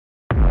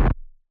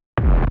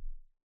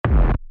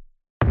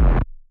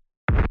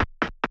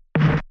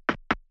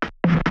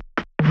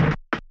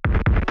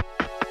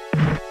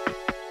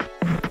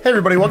Hey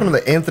everybody, welcome to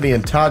the Anthony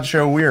and Todd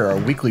Show. We are a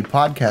weekly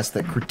podcast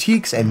that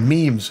critiques and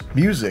memes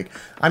music.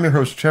 I'm your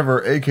host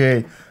Trevor,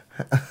 aka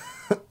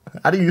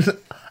how do you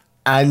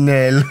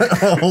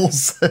Anel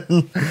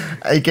Olsen,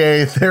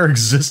 aka there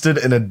existed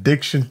an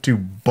addiction to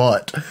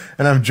butt.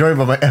 And I'm joined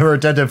by my ever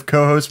attentive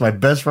co-host, my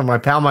best friend, my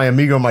pal, my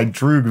amigo, my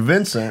droog,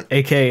 Vincent.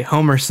 AKA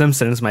Homer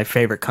Simpson is my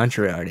favorite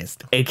country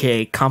artist.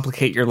 AKA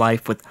complicate your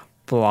life with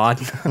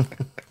blood.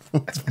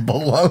 It's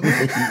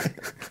baloney.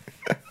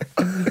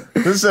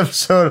 This is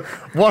episode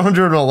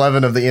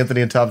 111 of the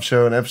Anthony and Todd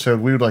Show, an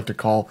episode we would like to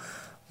call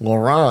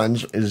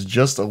L'Orange is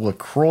just a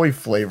LaCroix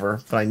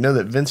flavor, but I know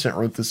that Vincent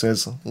wrote this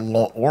as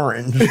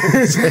L'Orange.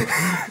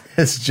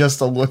 It's just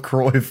a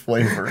LaCroix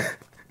flavor,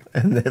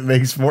 and it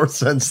makes more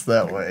sense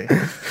that way.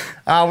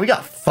 We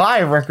got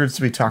 5 records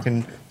to be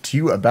talking to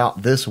you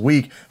about this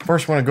week.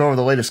 First, I want to go over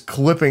the latest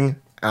Clipping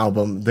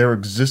album, There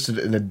Existed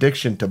an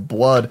Addiction to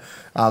Blood,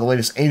 the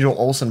latest Angel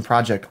Olsen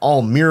project,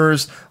 All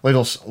Mirrors,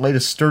 latest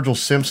Sturgill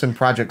Simpson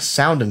project,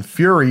 Sound and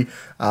Fury,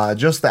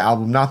 just the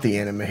album, not the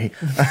anime.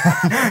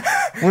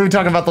 We're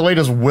talking about the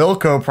latest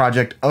Wilco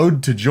project,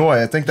 Ode to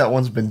Joy. I think that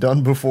one's been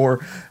done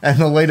before. And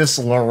the latest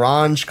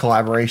L'Orange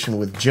collaboration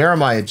with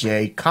Jeremiah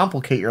Jae,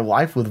 Complicate Your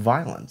Life with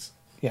Violence.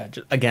 Yeah,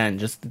 just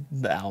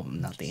the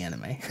album, not the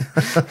anime.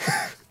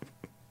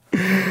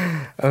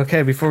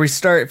 Okay, before we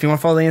start, if you want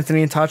to follow the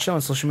Anthony and Todd Show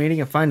on social media,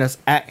 you can find us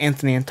at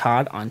Anthony and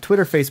Todd on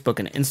Twitter, Facebook,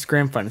 and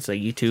Instagram. Find us at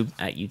YouTube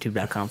at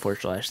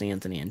youtube.com/The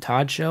Anthony and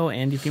Todd Show.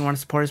 And if you want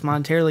to support us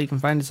monetarily, you can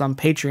find us on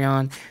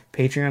Patreon,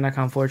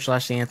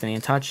 patreon.com/The Anthony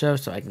and Todd Show,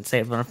 so I can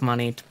save enough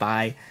money to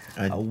buy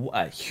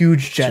a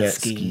huge jet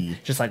ski.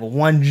 Just like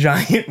one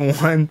giant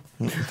one.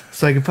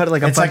 So I can put it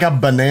like it's like a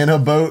banana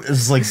boat.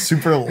 It's like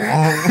super long.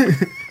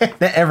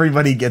 That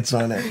everybody gets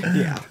on it.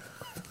 Yeah.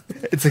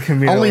 It's a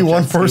communal. Only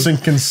one person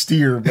can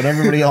steer, but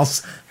everybody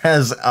else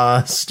has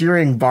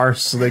steering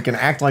bars so they can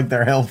act like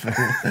they're helping.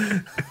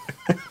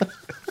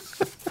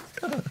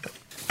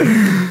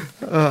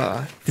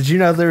 Did you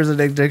know there was an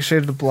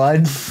addiction to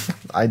blood?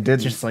 I did.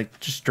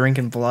 Just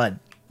drinking blood.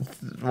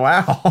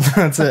 Wow.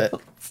 That's it.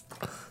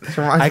 This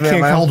reminds me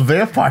of my old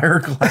vampire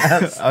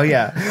class. Oh,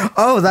 yeah.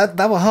 Oh,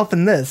 that will help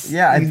in this.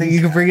 Yeah, I think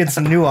you can bring in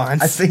some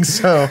nuance. I think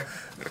so.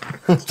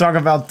 We'll talk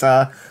about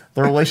the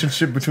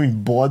relationship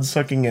between blood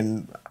sucking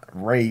and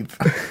rape.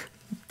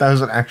 That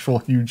was an actual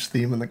huge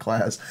theme in the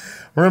class.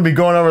 We're going to be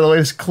going over the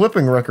latest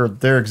Clipping record,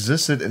 There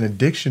Existed an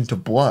Addiction to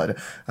Blood.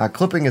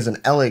 Clipping is an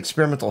LA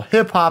experimental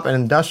hip-hop and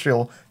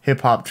industrial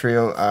hip-hop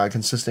trio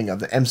consisting of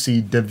the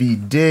MC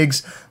David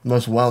Diggs, the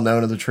most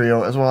well-known of the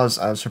trio, as well as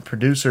some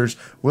producers,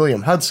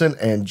 William Hudson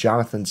and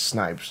Jonathan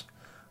Snipes.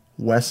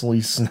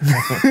 Wesley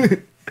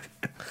Snipes.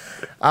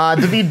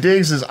 David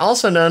Diggs is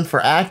also known for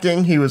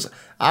acting. He was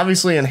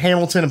obviously in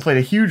Hamilton and played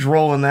a huge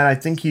role in that. I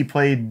think he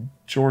played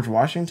George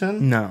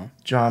Washington? No.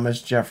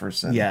 Thomas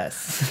Jefferson.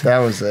 Yes. That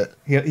was it.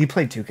 He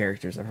played 2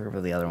 characters. I forget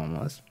what the other one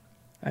was.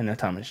 I know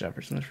Thomas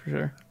Jefferson is for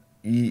sure.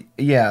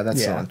 Yeah,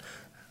 that's the one.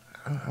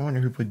 I wonder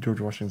who played George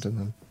Washington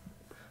then.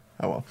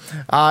 Oh,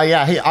 well.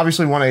 Yeah, he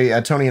obviously won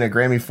a Tony and a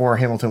Grammy for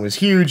Hamilton was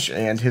huge,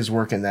 and his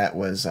work in that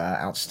was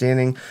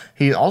outstanding.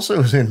 He also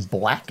was in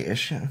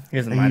Blackish. He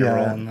has a minor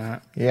role in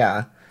that.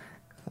 Yeah.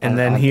 And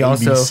then he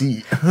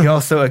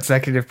also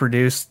executive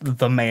produced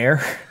The Mayor.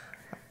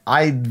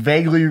 I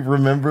vaguely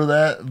remember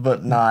that,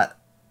 but not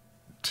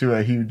to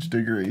a huge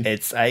degree.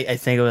 I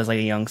think it was like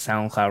a young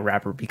SoundCloud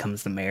rapper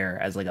becomes the mayor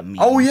as like a meme.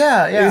 Oh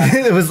yeah.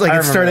 It was like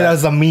it started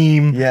as a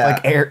meme,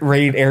 like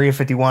raid Area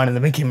 51, and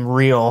then became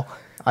real.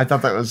 I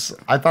thought it was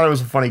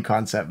a funny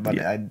concept, but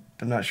I'm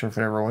not sure if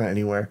it ever went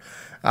anywhere.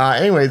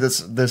 Anyway,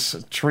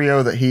 this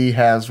trio that he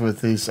has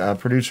with these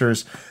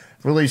producers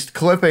released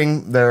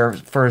Clipping, their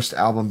first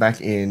album, back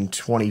in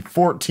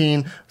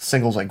 2014.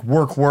 Singles like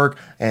Work Work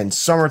and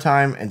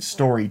Summertime and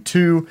Story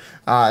 2,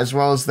 as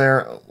well as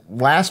their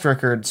last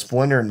record,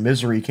 Splendor and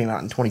Misery, came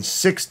out in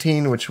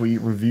 2016, which we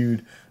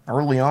reviewed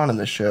early on in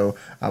the show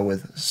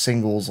with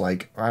singles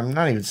like,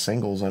 not even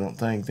singles, I don't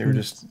think. They were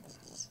just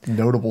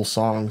notable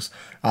songs.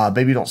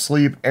 Baby Don't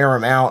Sleep, Air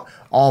 'Em Out,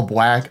 All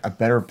Black, A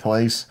Better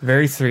Place.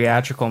 Very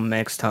theatrical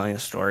mix telling a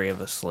story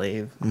of a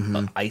slave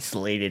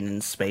isolated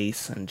in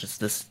space and just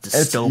this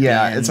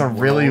dystopian it's a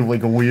really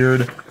like a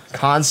weird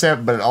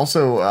concept, but it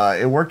also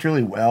it worked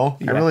really well.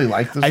 I really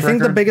liked this record. I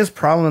think the biggest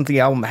problem that the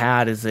album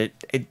had is it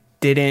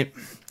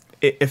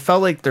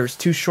felt like there's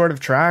too short of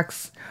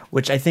tracks,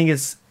 which I think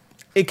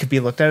it could be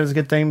looked at as a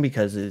good thing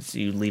because it's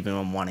you leaving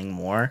them wanting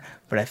more,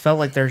 but I felt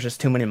like there's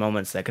just too many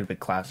moments that could be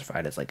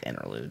classified as like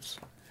interludes.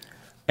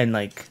 And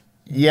like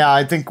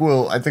I think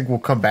we'll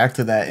come back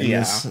to that in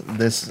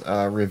this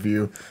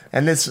review.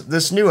 And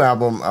this new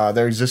album,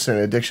 There Existed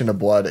an Addiction to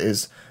Blood,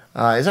 is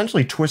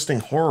essentially twisting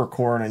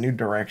horrorcore in a new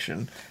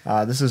direction.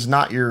 This is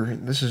not your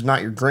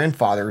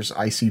grandfather's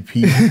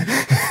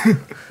ICP.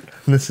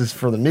 This is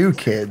for the new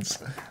kids.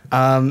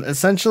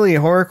 Essentially,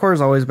 horrorcore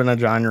has always been a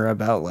genre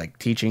about like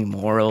teaching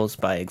morals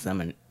by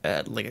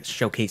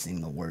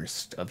showcasing the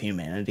worst of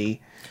humanity.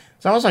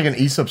 It's almost like an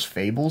Aesop's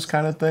Fables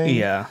kind of thing.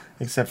 Yeah.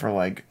 Except for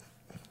like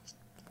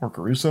Or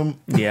gruesome.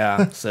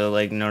 Yeah, so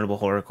like notable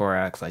horrorcore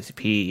acts,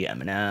 ICP,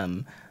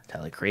 Eminem,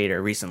 Tyler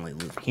Creator, recently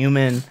Live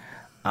Human.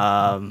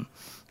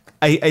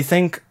 I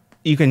think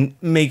you can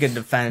make a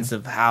defense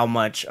of how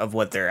much of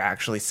what they're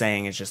actually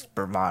saying is just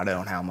bravado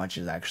and how much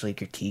is actually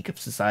critique of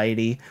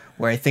society.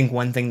 Where I think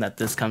one thing that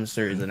this comes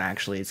through is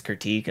actually it's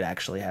critique. It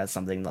actually has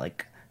something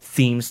like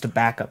themes to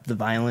back up the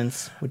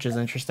violence, which is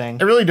interesting.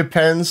 It really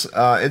depends.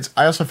 I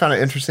also found it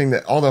interesting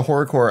that all the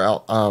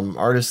horrorcore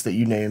artists that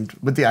you named,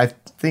 with the I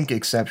think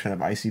exception of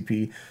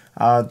ICP,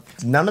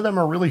 none of them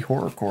are really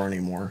horrorcore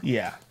anymore.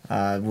 Yeah.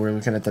 We're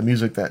looking at the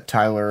music that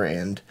Tyler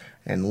and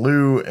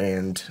Lou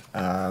and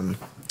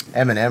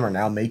Eminem are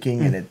now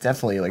making, and it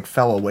definitely like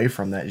fell away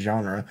from that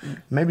genre.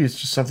 Maybe it's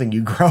just something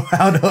you grow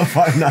out of.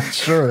 I'm not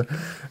sure.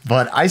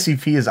 But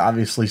ICP is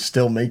obviously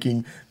still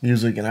making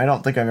music, and I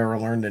don't think I've ever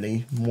learned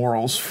any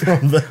morals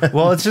from that.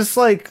 Well, it's just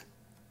like,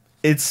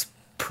 it's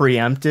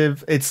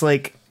preemptive. It's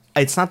like,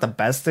 it's not the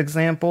best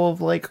example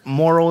of like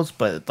morals,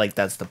 but like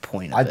that's the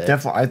point of it.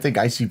 I think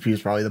ICP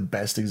is probably the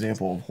best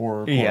example of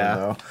horror. Yeah.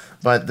 Though.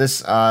 But this,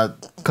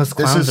 because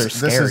clowns are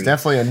scary. This is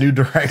definitely a new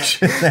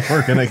direction that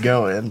we're gonna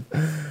go in.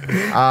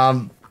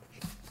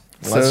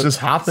 Let's just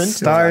hop into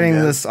starting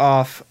it, this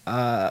off.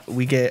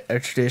 We get a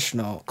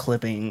traditional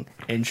clipping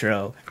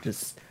intro,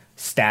 just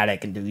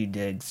static and Dewey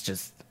Diggs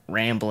just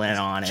rambling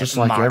on it. Just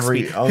like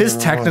every other his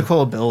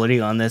technical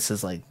ability on this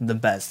is like the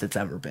best it's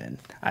ever been.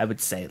 I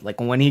would say, like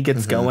when he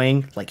gets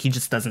going, like he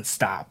just doesn't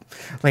stop.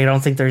 Like I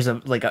don't think there's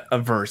a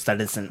verse that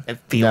isn't. It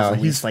feels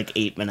at least like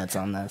 8 minutes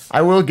on this.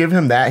 I will give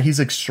him that. He's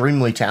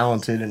extremely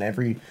talented in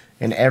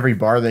every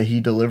bar that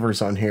he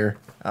delivers on here.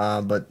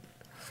 But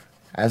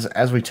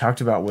as we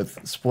talked about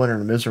with Splinter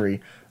and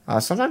Misery,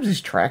 sometimes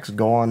these tracks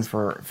go on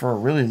for a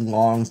really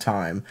long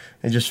time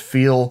and just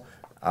feel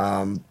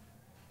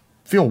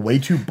way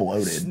too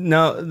bloated.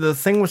 No, the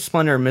thing with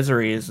Splendor and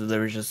Misery is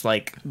there was just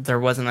like there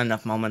wasn't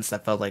enough moments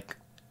that felt like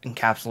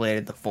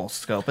encapsulated the full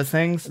scope of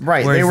things.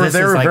 Right. Whereas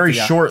they were like very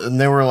short, and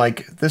they were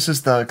like, this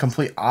is the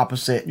complete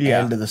opposite Yeah.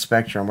 end of the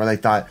spectrum, where they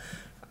thought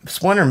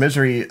Splendor and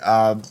Misery,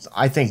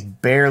 I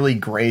think, barely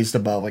grazed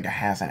above like a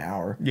half an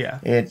hour. Yeah.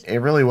 It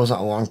really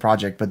wasn't a long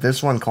project, but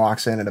this one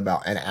clocks in at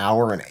about an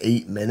hour and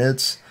 8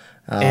 minutes.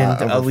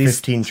 And over at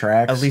least 15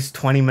 tracks. At least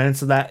 20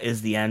 minutes of that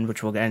is the end,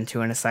 which we'll get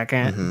into in a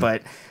second.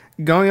 But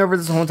going over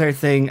this whole entire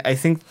thing, I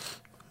think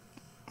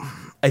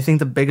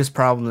the biggest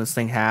problem this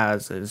thing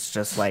has is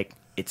just like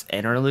its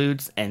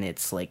interludes and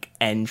its like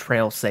end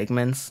trail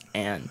segments.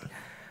 And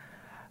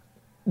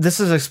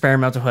this is an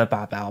experimental hip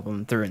hop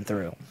album through and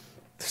through.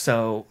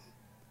 So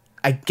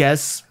I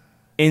guess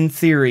in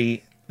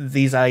theory,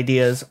 these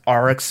ideas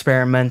are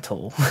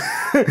experimental.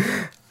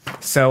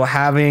 So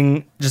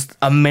having just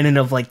a minute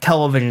of like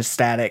television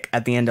static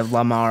at the end of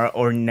La Mala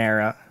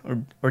Ordinara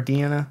or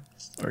Diana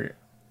or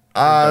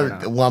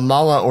La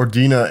Mala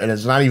Ordina, and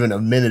it's not even a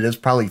minute, it's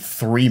probably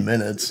 3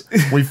 minutes.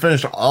 We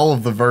finished all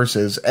of the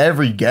verses.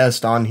 Every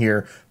guest on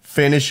here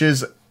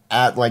finishes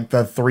at like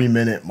the 3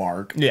 minute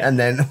mark. Yeah. And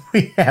then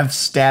we have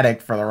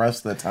static for the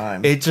rest of the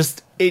time. it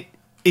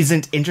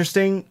isn't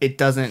interesting.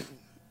 It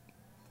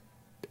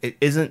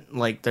isn't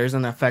like there's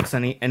an effects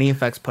any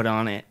effects put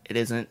on it. It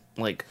isn't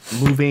like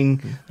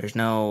moving. There's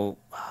no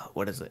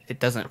what is it? It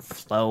doesn't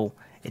flow.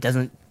 It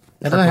doesn't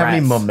have any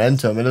progress.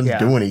 momentum. It doesn't Yeah.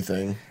 do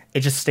anything.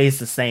 It just stays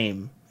the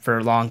same for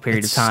a long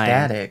period of time.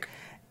 Static.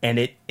 And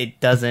it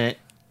doesn't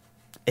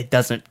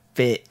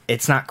fit.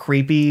 It's not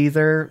creepy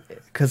either,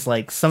 because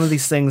like some of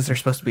these things are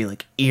supposed to be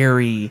like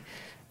eerie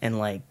and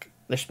like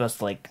they're supposed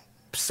to like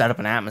set up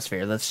an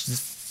atmosphere. That's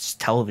just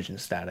television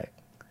static.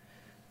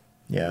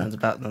 Yeah.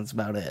 That's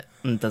about it.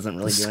 It doesn't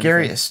really The do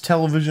scariest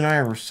television I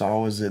ever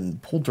saw was in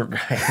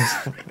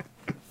Poltergeist.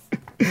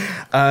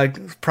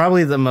 anything.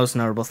 Probably the most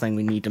notable thing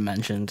we need to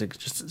mention to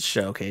just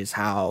showcase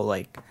how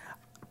like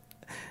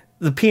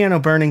the piano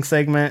burning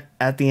segment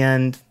at the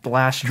end, the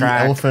last The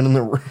track. elephant in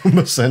the room,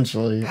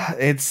 essentially.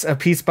 It's a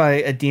piece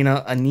by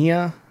Adina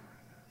Ania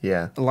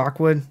Yeah.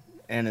 Lockwood,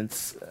 and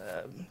it's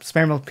a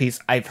experimental piece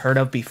I've heard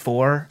of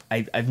before.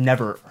 I've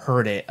never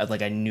heard it.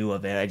 Like I knew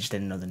of it. I just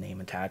didn't know the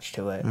name attached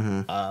to it.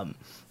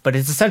 But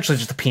it's essentially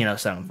just a piano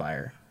set on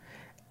fire,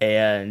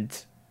 and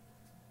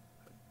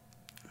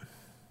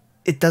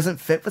it doesn't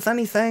fit with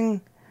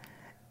anything.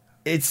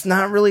 It's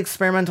not really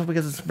experimental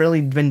because it's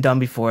really been done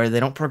before. They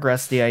don't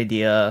progress the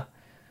idea.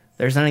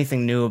 There's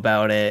anything new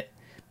about it.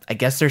 I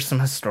guess there's some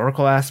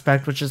historical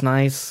aspect, which is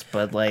nice,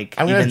 but like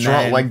I'm gonna even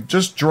draw then- like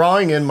just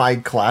drawing in my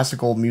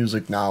classical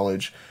music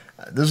knowledge.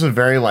 This is a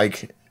very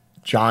like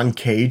John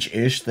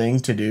Cage-ish thing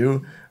to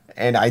do,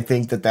 and I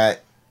think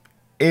that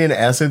in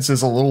essence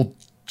is a little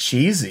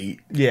cheesy.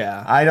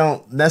 yeah. I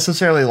don't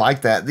necessarily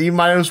like that. You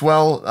might as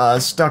well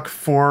stuck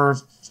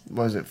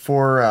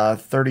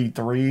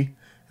 433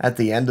 at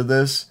the end of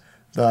this,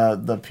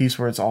 the piece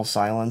where it's all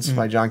silence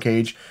by John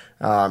Cage.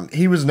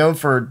 He was known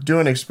for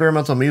doing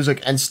experimental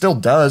music and still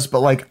does, but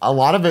like a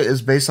lot of it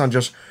is based on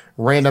just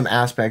random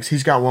aspects.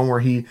 He's got one where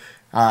he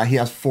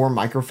has 4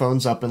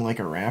 microphones up in like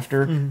a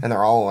rafter, and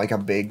they're all like a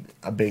big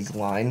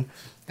line,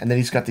 and then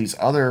he's got these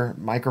other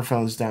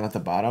microphones down at the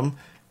bottom,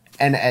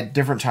 and at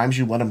different times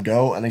you let them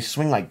go, and they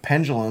swing like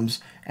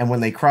pendulums, and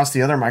when they cross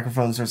the other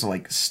microphones, there's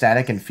like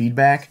static and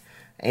feedback,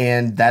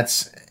 and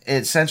it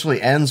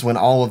essentially ends when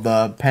all of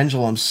the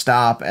pendulums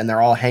stop, and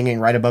they're all hanging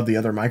right above the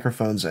other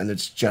microphones, and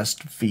it's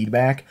just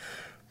feedback,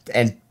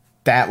 and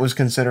that was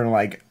considered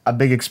like a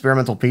big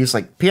experimental piece.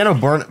 Like Piano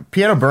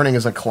Burning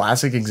is a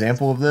classic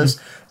example of this,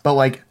 but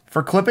like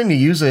for Clipping to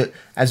use it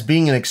as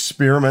being an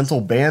experimental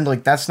band,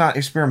 like that's not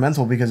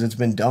experimental because it's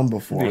been done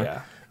before.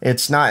 Yeah.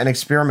 It's not an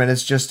experiment.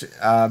 It's just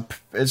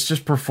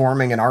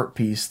performing an art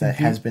piece that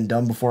has been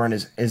done before and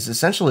is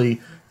essentially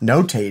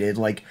notated.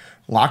 Like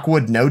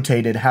Lockwood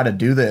notated how to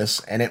do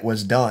this, and it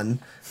was done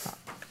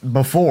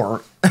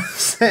before,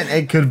 and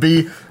it could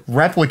be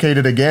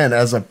replicated again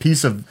as a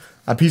piece of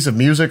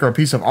music or a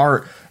piece of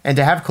art. And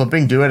to have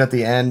Clipping do it at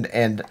the end,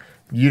 and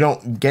you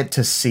don't get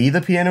to see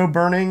the piano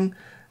burning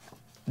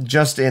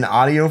just in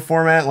audio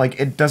format, like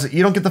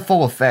you don't get the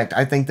full effect.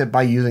 I think that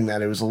by using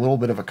that, it was a little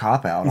bit of a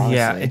cop-out, honestly.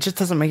 Yeah, it just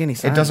doesn't make any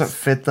sense. It doesn't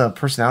fit the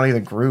personality of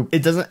the group.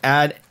 It doesn't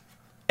add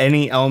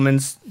any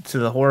elements to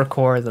the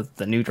horrorcore,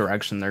 the new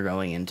direction they're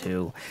going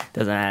into. It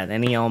doesn't add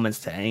any elements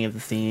to any of the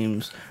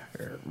themes,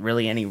 or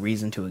really any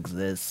reason to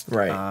exist.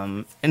 Right.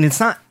 And it's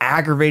not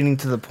aggravating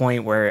to the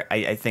point where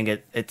I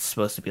think it's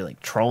supposed to be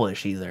like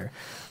trollish either.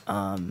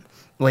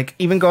 Like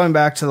even going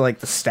back to like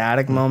the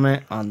static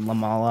moment on La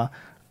Mala,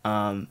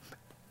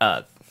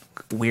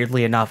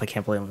 weirdly enough, I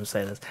can't believe I'm going to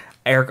say this,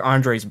 Eric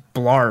Andre's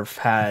Blarf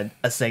had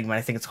a segment,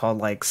 I think it's called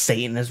like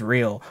Satan is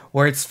Real,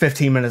 where it's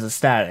 15 minutes of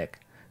static.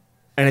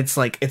 And it's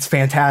like, it's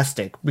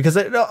fantastic because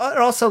it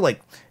also like,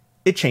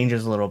 it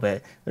changes a little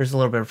bit. There's a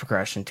little bit of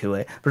progression to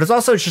it, but it's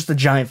also just a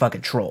giant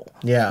fucking troll.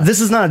 Yeah. This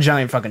is not a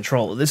giant fucking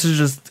troll. This is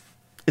just,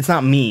 it's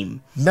not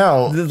meme.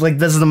 No. Like,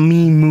 this is a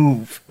meme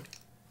move.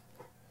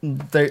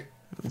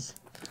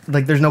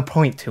 There's no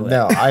point to it.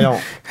 No, I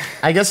don't.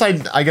 I guess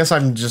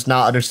I'm just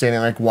not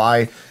understanding like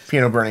why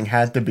Piano Burning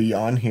had to be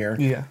on here.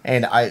 Yeah.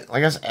 And I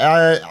guess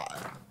I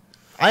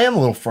am a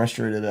little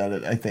frustrated at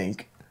it, I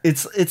think.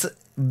 It's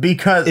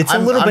Because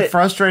I'm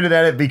frustrated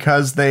at it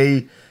because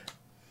they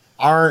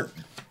aren't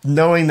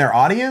knowing their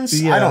audience.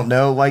 Yeah. I don't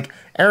know. Like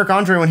Eric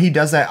Andre, when he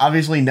does that,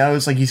 obviously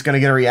knows like he's going to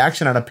get a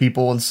reaction out of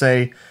people and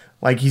say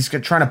like he's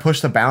trying to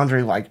push the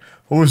boundary. Like,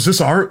 oh, is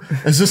this art?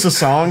 Is this a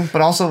song?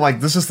 But also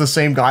like this is the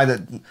same guy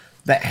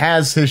that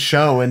has his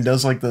show and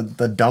does like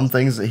the dumb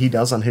things that he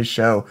does on his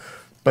show.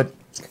 But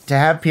to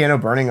have Piano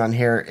Burning on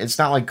here, it's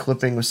not like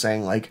Clipping was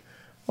saying like,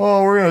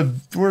 oh, we're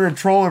gonna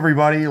troll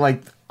everybody.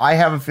 Like I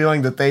have a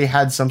feeling that they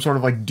had some sort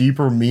of like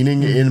deeper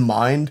meaning in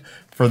mind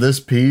for this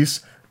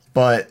piece,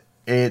 but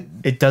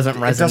it doesn't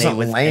resonate. It doesn't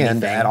with land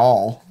anything at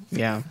all.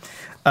 Yeah.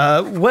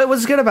 What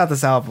was good about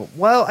this album?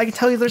 Well, I can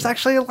tell you there's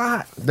actually a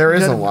lot. There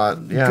is a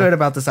lot. Yeah. Good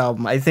about this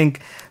album. I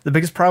think the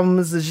biggest problem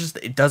is just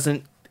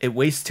it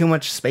wastes too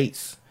much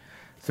space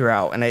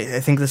throughout, and I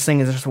think this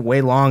thing is just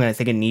way long, and I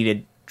think it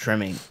needed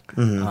trimming.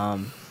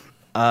 Mm-hmm.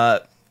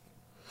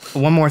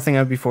 One more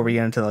thing before we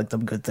get into like the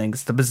good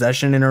things, the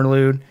Possession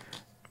interlude.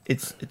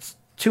 It's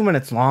 2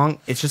 minutes long.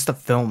 It's just a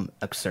film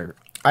excerpt.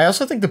 I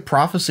also think the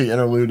Prophecy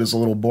interlude is a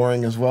little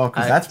boring as well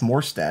because that's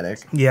more static.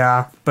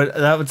 Yeah, but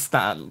that would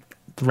not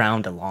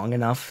round it long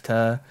enough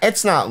to.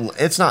 It's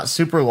not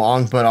super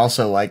long, but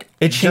also like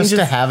it changes,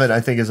 just to have it, I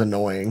think is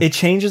annoying. It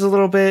changes a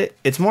little bit.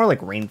 It's more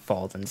like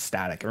Rainfall than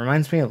static. It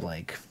reminds me of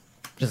like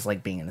just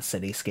like being in a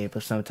cityscape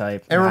of some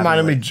type. It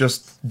reminded me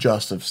just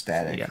of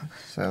static. Yeah.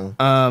 So.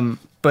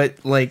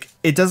 But like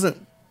it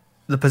doesn't.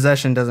 The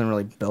Possession doesn't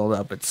really build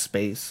up its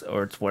space,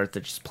 or it's worth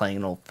it just playing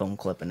an old film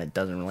clip, and it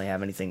doesn't really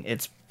have anything.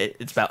 It's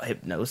about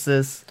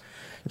hypnosis,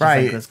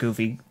 right? Like this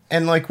goofy,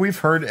 and like we've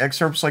heard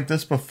excerpts like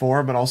this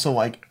before, but also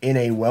like in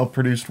a well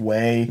produced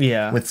way,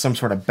 yeah, with some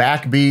sort of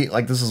backbeat.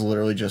 Like this is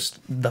literally just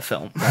the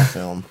film. That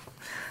film.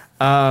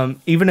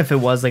 Even if it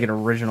was like an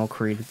original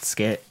created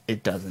skit,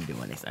 it doesn't do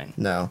anything.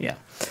 No. Yeah.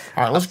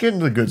 All right, let's get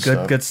into the good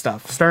stuff. Good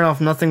stuff. Starting off,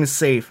 Nothing is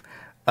Safe.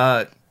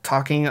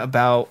 Talking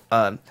about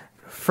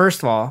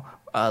first of all.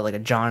 Like a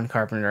John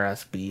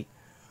Carpenter-esque beat,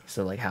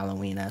 so like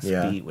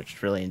Halloween-esque beat, which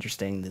is really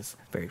interesting. This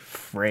very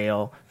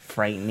frail,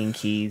 frightening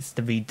keys.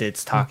 The beat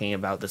that's talking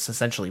about this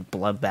essentially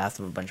bloodbath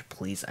of a bunch of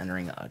police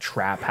entering a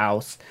trap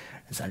house,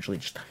 essentially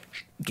just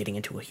getting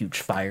into a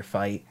huge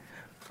firefight,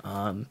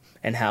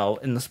 and how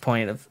in this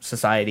point of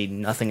society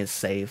nothing is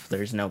safe,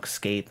 there's no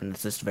escape, and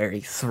it's this very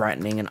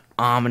threatening and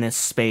ominous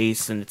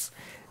space, and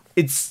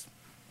it's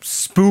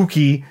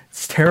spooky,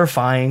 it's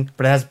terrifying,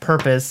 but it has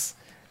purpose.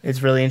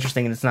 It's really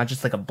interesting, and it's not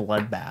just like a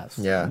bloodbath.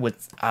 Yeah.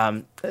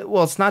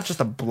 It's not just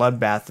a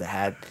bloodbath that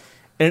had,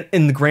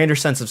 in the grander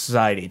sense of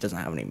society, it doesn't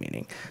have any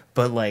meaning.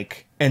 But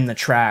like in the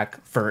track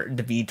for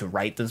David to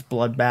write this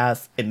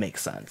bloodbath, it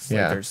makes sense.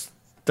 Yeah. Like,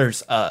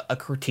 there's a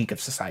critique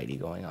of society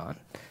going on.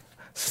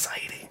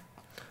 Society.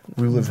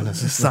 We live in a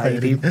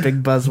society.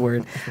 Big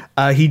buzzword.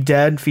 He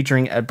Dead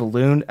featuring Ed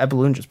Balloon. Ed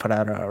Balloon just put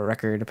out a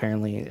record.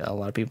 Apparently, a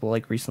lot of people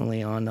like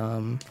recently on.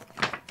 I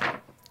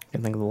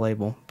can't think of the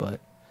label,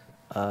 but.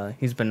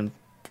 He's been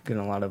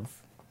getting a lot of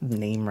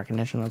name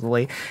recognition as of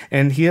late,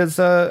 and he has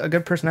a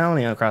good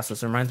personality across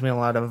this. It reminds me a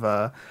lot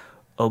of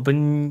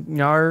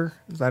Obenyar,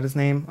 is that his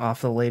name?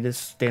 Off the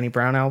latest Danny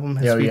Brown album,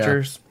 his Yeah, yeah.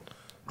 features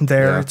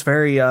there. Yeah. It's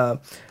very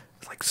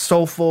like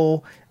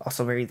soulful,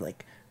 also very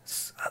like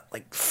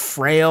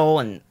frail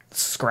and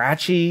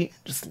scratchy,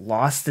 just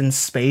lost in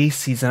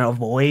space. He's in a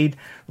void.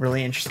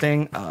 Really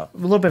interesting. A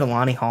little bit of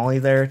Lonnie Holly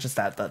there, just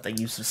that the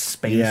use of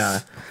space. Yeah,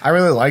 I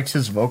really liked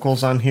his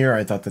vocals on here.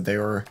 I thought that they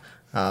were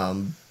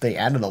they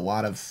added a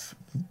lot of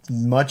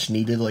much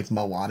needed like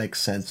melodic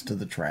sense to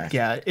the track.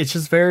 Yeah, it's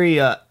just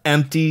very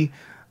empty,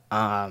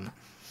 and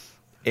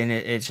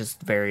it's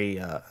just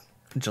very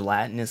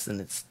gelatinous in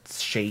its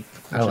shape.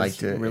 I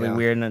liked it. Really yeah.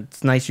 weird, and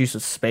it's nice use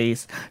of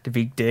space.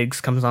 Daveed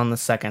Diggs comes on the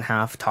second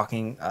half,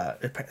 talking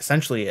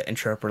essentially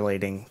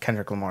interpolating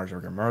Kendrick Lamar's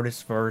Rigor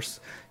Mortis verse.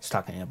 He's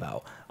talking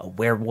about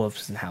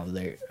werewolves and how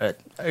they're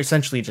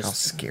essentially just How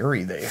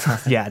scary they are.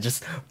 yeah,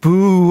 just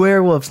boo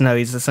werewolves. No,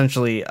 he's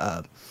essentially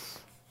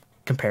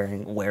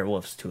comparing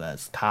werewolves to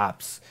as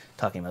cops,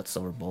 talking about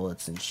silver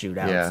bullets and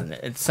shootouts, and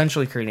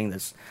essentially creating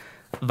this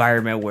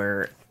environment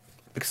where,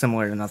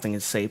 similar to Nothing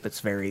Is Safe, it's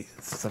very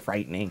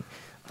frightening,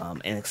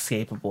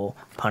 inescapable,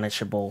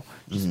 punishable,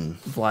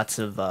 just lots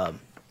of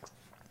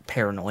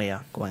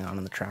paranoia going on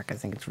in the track. I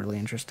think it's really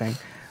interesting.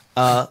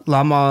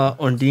 Lama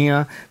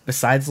Ondina,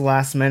 besides the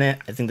last minute,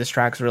 I think this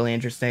track's really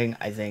interesting.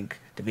 I think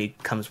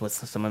David comes with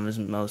some of his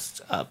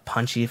most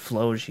punchy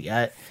flows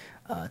yet.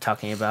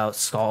 Talking about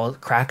skull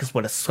crack is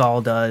what a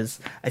skull does.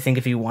 I think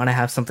if you want to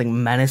have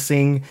something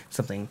menacing,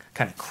 something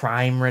kind of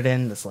crime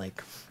ridden, this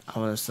like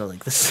almost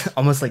like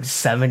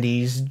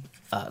 70s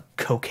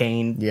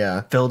cocaine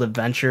filled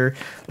adventure,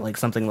 like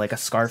something like a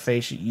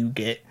Scarface, you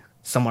get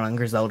someone on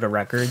Griselda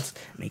Records,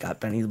 and he got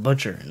Benny the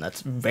Butcher, and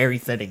that's very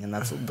fitting, and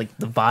that's like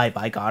the vibe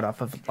I got off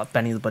of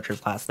Benny the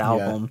Butcher's last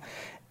album.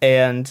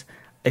 And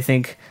I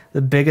think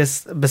the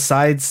biggest,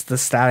 besides the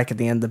static at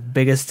the end, the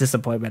biggest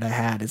disappointment I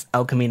had is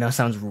El Camino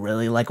sounds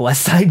really like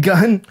West Side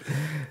Gun.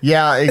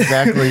 Yeah,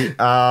 exactly.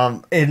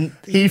 And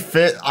he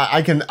fit.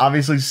 I can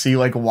obviously see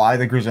like why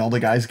the Griselda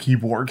guys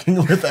keep working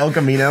with El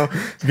Camino,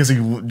 because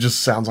he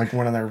just sounds like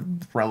one of their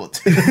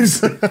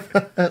relatives.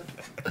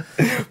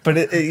 But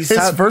his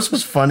verse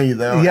was funny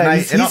though. Yeah,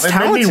 and he's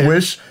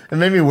it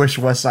made me wish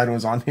West Side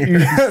was on here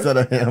instead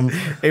of him.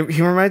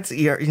 He reminds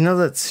you know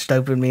that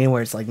stupid meme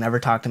where it's like never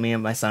talk to me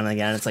and my son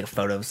again. It's like a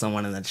photo of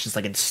someone and it's just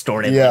like a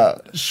distorted,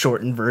 like,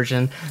 shortened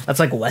version. That's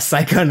like West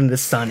Side Gun and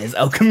his son is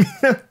El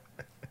Camino.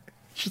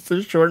 Just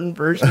a shortened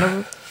version of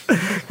him.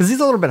 Because he's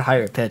a little bit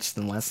higher pitched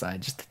than West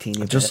Side, just a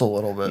teeny bit. Just a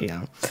little bit.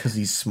 Yeah. Because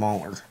he's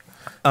smaller.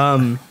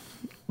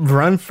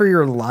 Run for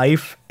Your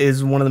Life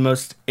is one of the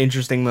most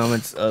interesting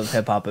moments of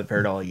hip hop I've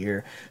heard all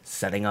year,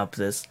 setting up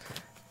this.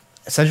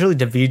 Essentially,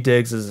 Daveed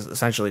Diggs is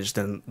essentially just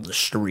in the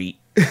street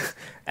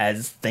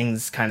as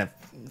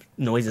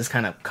noises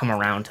kind of come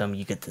around him.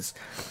 You get this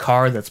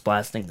car that's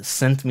blasting the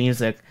synth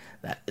music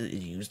that is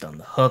used on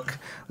the hook.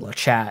 La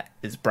Chat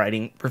is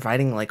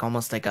providing like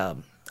almost like a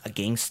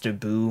Gangsta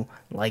Boo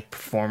like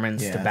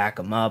performance to back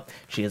him up.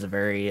 She has a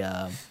very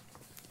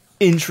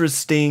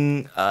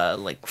interesting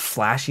like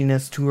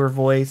flashiness to her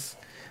voice.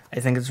 I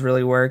think it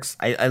really works.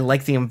 I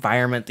like the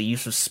environment, the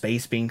use of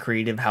space being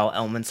creative, how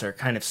elements are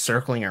kind of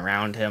circling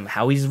around him,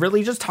 how he's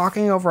really just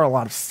talking over a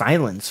lot of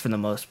silence for the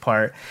most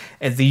part,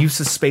 and the use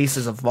of space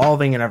is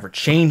evolving and ever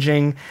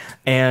changing,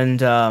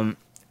 and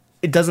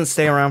it doesn't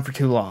stay around for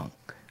too long.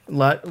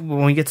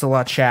 When we get to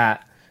La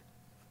Chat,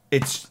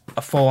 it's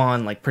a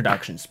full-on like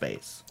production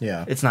space.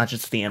 Yeah, it's not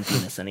just the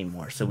emptiness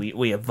anymore. So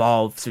we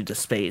evolve through the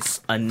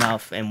space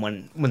enough, and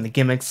when the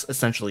gimmick's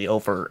essentially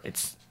over,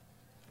 it's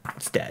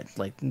dead.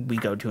 Like we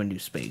go to a new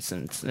space,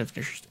 and it's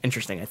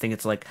interesting. I think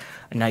it's like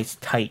a nice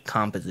tight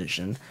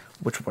composition,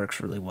 which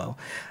works really well.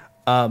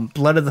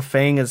 Blood of the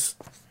Fang is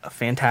a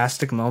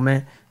fantastic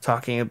moment,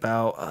 talking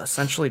about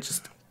essentially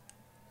just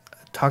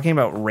talking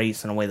about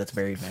race in a way that's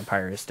very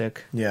vampiristic.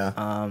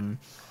 Yeah.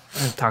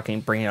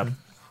 Bringing up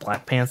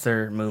Black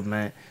Panther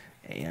movement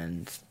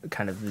and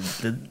kind of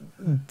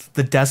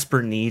the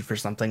desperate need for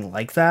something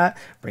like that,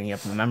 bringing up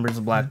the members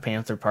of Black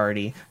Panther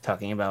Party,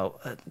 talking about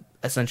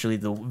essentially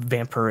the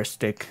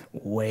vampiristic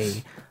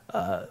way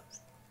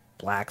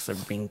blacks are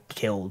being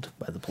killed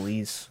by the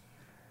police.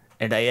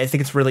 And I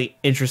think it's really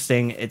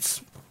interesting.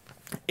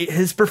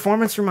 His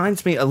performance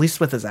reminds me, at least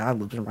with his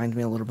ad-libs, reminds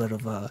me a little bit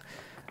of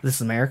This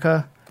Is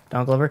America,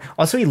 Don Glover.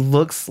 Also, he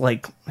looks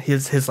like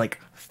his like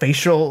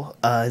facial,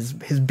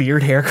 his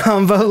beard hair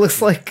combo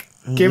looks like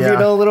Give It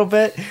a little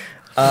bit.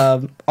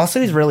 Also,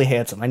 he's really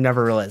handsome. I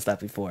never realized that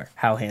before,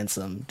 how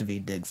handsome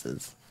Daveed Diggs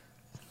is.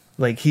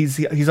 Like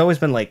he's always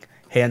been like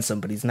handsome,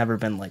 but he's never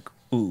been like,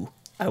 ooh,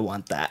 I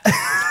want that.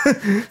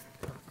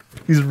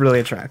 He's really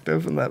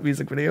attractive in that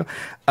music video.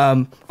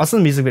 Also,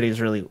 the music video is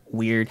really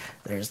weird.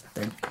 They're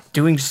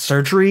doing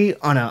surgery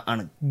on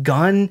a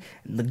gun,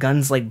 and the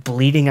gun's like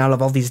bleeding out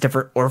of all these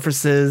different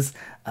orifices.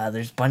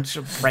 There's a bunch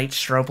of bright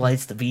strobe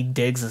lights. Daveed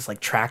Diggs is like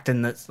trapped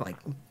in this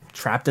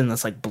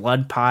like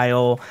blood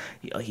pile.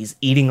 He's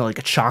eating like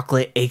a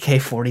chocolate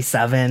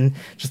AK-47.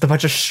 Just a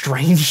bunch of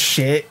strange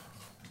shit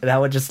that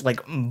would just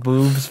like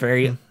moves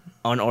very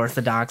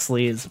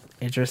unorthodoxly is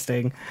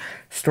interesting.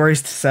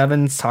 Stories to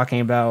Seven's talking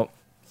about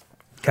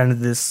kind of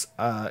this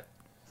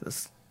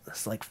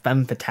like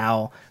femme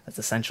fatale that's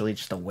essentially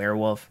just a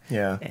werewolf.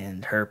 Yeah.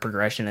 And her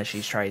progression as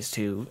she tries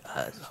to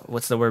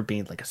what's the word,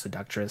 being like a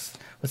seductress?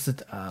 What's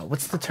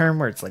the term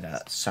where it's like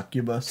a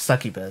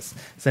succubus,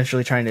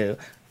 essentially trying to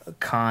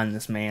con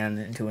this man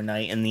into a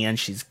night. In the end,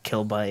 she's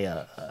killed by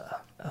a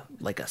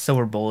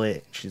silver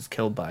bullet. She's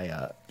killed by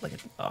an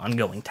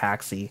ongoing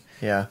taxi.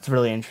 Yeah, it's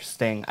really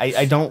interesting.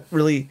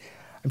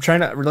 I'm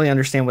trying to really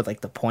understand what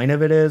like the point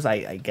of it is.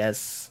 I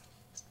guess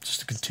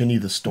just to continue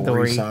the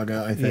story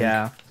saga. I think.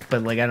 Yeah,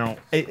 but like I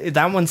don't.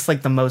 That one's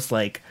like the most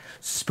like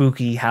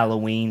spooky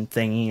Halloween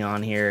thingy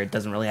on here. It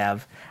doesn't really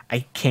have. I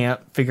can't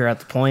figure out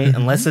the point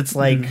unless it's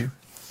like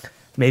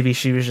maybe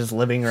she was just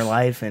living her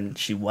life and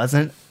she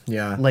wasn't.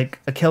 Yeah, like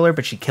a killer,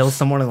 but she kills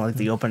someone in like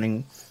the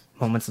opening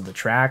moments of the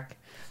track.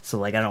 So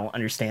like I don't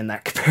understand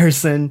that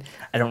comparison.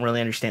 I don't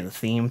really understand the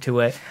theme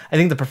to it. I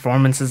think the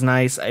performance is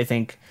nice. I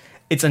think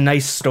it's a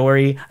nice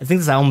story. I think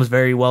this album is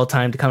very well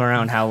timed to come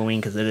around Halloween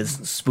because it is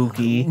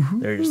spooky.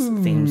 There's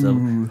themes of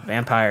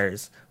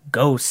vampires,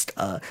 ghost.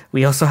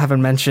 We also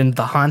haven't mentioned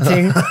The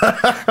Haunting,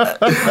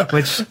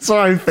 which it's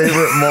one of my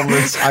favorite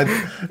moments.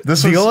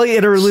 This the only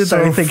interlude that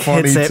I think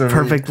hits it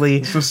perfectly.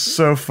 This was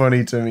so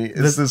funny to me.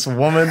 It's this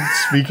woman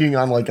speaking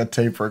on like a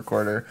tape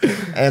recorder,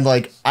 and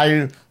like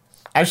I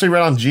actually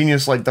read on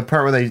Genius like the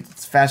part where they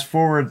fast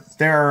forward.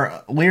 There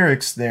are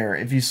lyrics there.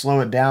 If you slow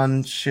it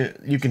down,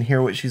 you can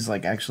hear what she's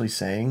like actually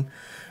saying.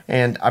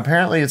 And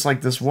apparently, it's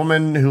like this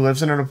woman who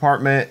lives in an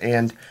apartment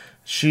and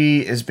she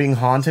is being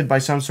haunted by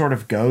some sort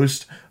of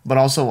ghost, but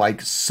also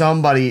like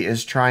somebody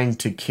is trying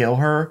to kill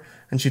her,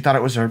 and she thought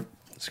it was her.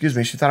 She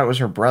thought it was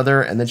her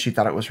brother, and then she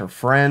thought it was her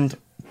friend.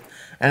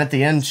 And at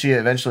the end, she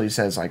eventually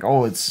says like,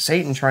 "Oh, it's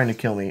Satan trying to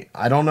kill me.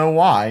 I don't know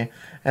why."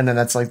 And then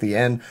that's like the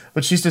end.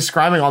 But she's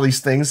describing all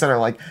these things that are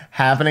like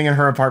happening in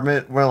her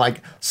apartment where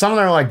like some of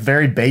them are like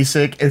very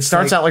basic. It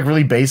starts out like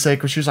really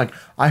basic where she's like,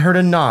 I heard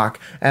a knock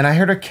and I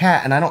heard a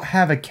cat and I don't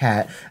have a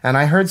cat and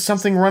I heard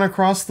something run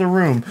across the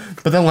room.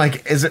 But then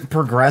like as it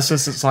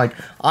progresses, it's like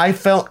I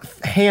felt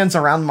hands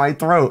around my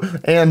throat.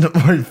 And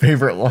my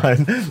favorite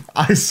line,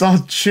 I saw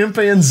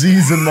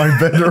chimpanzees in my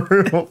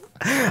bedroom.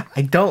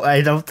 I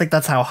don't think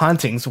that's how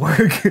hauntings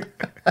work.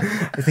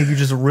 I think you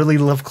just really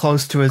live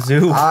close to a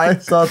zoo. I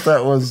thought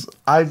that was...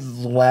 I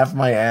laughed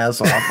my ass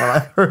off when I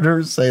heard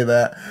her say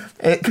that.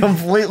 It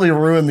completely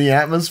ruined the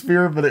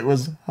atmosphere, but it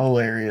was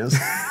hilarious.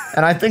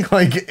 And I think,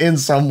 like, in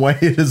some way,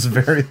 it is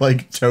very,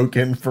 like,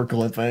 token for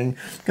clipping.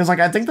 Because, like,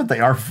 I think that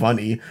they are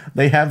funny.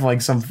 They have,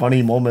 like, some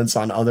funny moments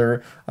on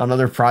other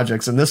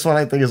projects. And this one,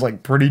 I think, is,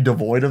 like, pretty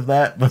devoid of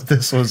that. But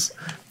this was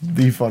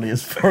the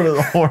funniest part of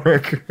the whole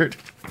record.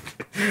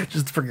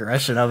 Just the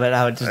progression of it,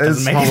 how it just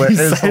doesn't make any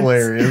sense. It's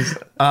hilarious.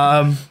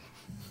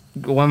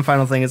 One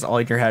final thing is All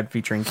in Your Head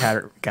featuring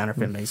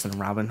Counterfeit Mason and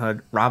Robin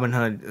Hood. Robin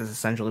Hood is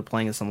essentially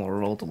playing a similar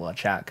role to La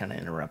Chat, kind of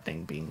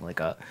interrupting, being like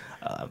a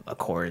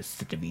chorus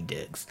to Daveed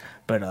Diggs.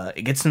 But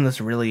it gets in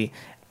this really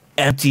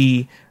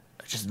empty,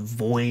 just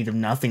void of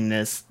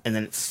nothingness, and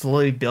then it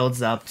slowly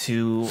builds up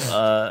to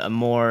a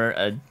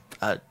more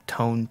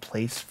tone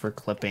place for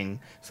clipping,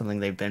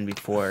 something they've been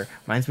before.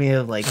 Reminds me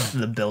of like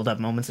the build-up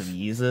moments of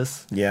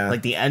Yeezus. Yeah.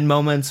 Like the end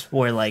moments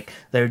where like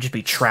there would just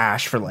be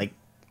trash for like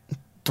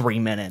 3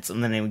 minutes,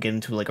 and then they would get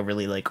into like a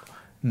really like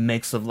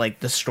mix of like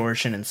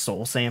distortion and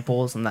soul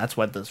samples, and that's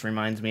what this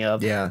reminds me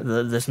of. Yeah.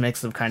 This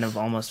mix of kind of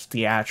almost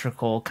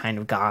theatrical, kind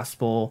of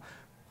gospel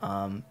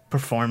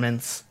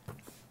performance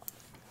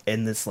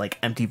in this like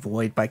empty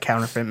void by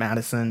Counterfeit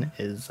Madison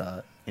is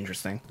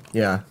interesting.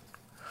 Yeah.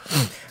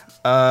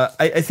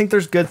 I think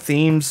there's good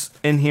themes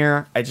in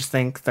here. I just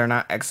think they're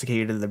not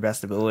executed to their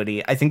best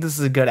ability. I think this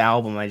is a good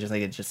album. I just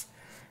think it's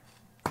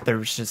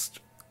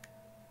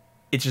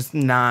just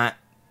not.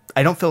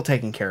 I don't feel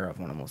taken care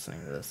of when I'm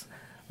listening to this.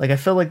 Like I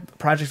feel like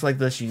projects like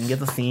this, you can get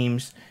the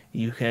themes,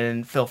 you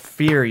can feel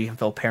fear, you can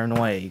feel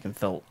paranoia, you can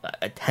feel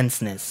a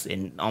tenseness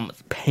and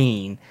almost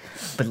pain,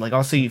 but like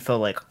also you feel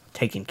like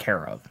taken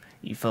care of.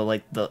 You feel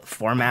like the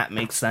format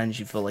makes sense.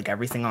 You feel like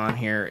everything on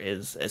here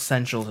is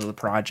essential to the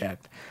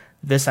project.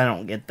 This, I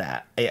don't get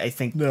that. I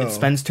think it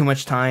spends too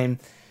much time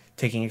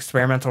taking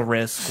experimental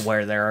risk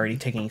where they're already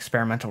taking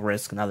experimental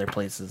risk in other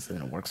places,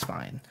 and it works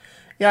fine.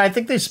 Yeah, I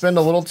think they spend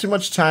a little too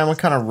much time on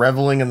kind of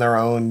reveling in their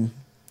own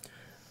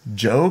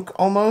joke,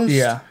 almost.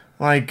 Yeah.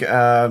 Like,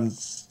 what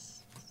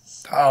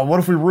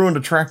if we ruined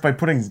a track by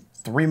putting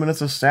 3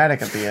 minutes of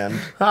static at the end?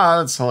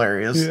 That's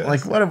hilarious. Yeah.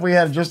 Like, what if we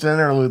had just an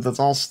interlude that's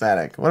all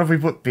static? What if we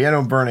put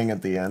piano burning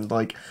at the end?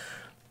 Like...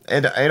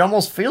 It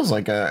almost feels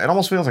like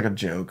a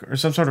joke or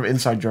some sort of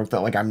inside joke that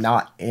like I'm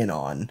not in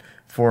on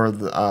for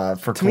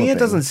to me it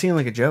doesn't seem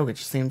like a joke. It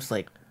just seems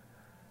like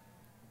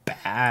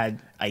bad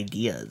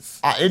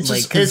ideas.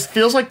 It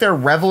feels like they're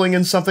reveling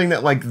in something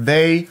that like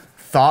they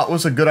thought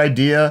was a good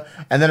idea,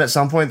 and then at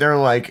some point they're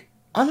like,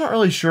 I'm not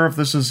really sure if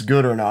this is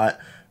good or not.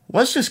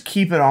 Let's just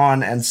keep it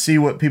on and see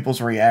what people's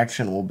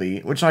reaction will be.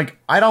 Which like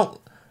I don't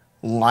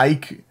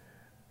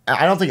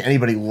think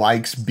anybody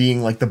likes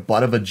being like the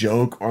butt of a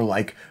joke or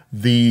like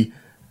the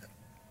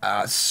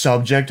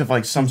subject of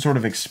like some sort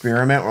of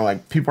experiment where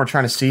like people are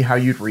trying to see how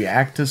you'd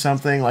react to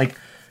something. Like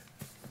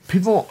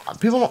people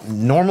don't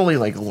normally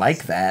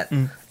like that,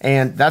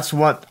 and that's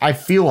what I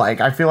feel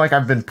like. I feel like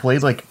I've been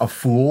played like a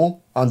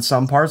fool on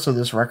some parts of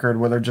this record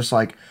where they're just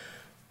like,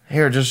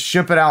 here, just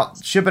ship it out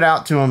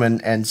to him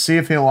and see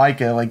if he'll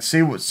like it, like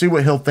see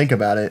what he'll think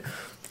about it.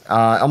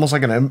 Almost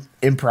like an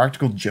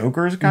Impractical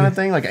Jokers kind of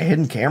thing, like a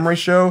hidden camera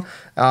show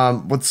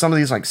with some of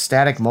these like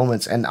static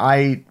moments, and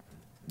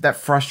that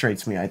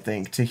frustrates me. I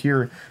think to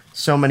hear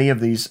so many of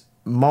these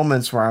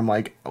moments where I'm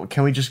like, oh,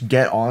 can we just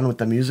get on with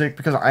the music?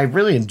 Because I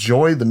really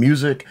enjoy the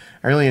music.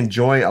 I really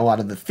enjoy a lot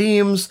of the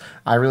themes.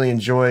 I really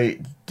enjoy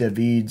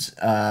David's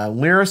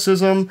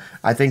lyricism.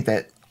 I think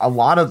that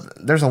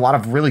there's a lot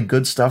of really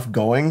good stuff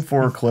going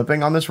for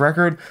clipping on this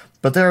record,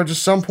 but there are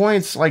just some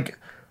points like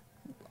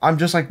I'm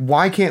just like,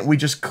 why can't we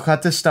just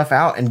cut this stuff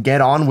out and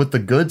get on with the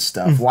good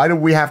stuff? Why do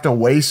we have to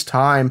waste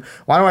time?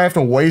 Why do I have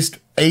to waste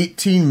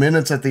 18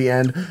 minutes at the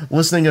end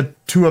listening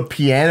to a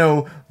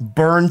piano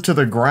burn to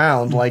the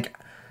ground? Like,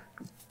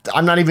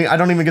 I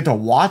don't even get to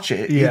watch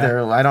it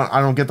either. I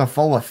don't get the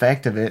full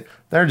effect of it.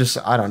 They're just,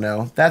 I don't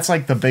know. That's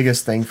like the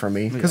biggest thing for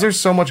me, because there's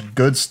so much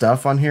good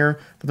stuff on here,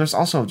 but there's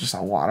also just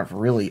a lot of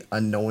really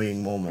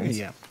annoying moments.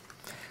 Yeah.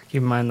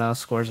 Keep in mind those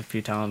scores a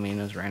few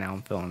telemeters right now.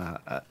 I'm feeling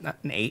an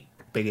 8,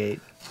 big 8.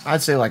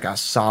 I'd say like a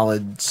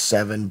solid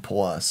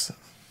 7+.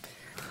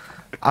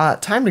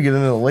 Time to get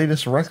into the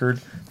latest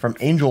record from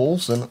Angel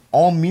Olsen,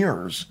 All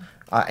Mirrors.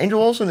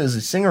 Angel Olsen is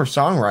a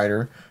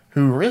singer-songwriter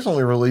who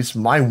recently released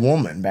My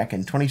Woman back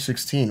in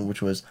 2016,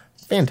 which was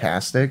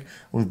fantastic,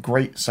 with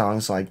great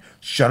songs like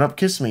Shut Up,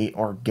 Kiss Me,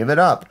 or Give It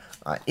Up,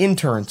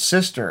 Intern,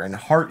 Sister, and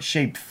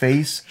Heart-Shaped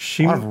Face.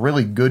 A lot of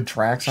really good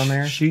tracks on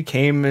there. She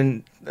came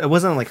in, it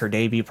wasn't like her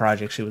debut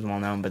project, she was well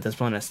known, but this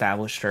one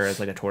established her as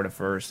like a tour de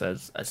force,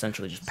 as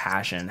essentially just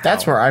passion.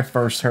 That's where I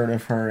first heard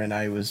of her, and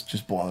I was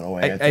just blown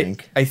away, I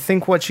think. I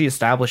think what she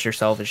established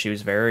herself is she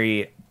was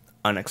very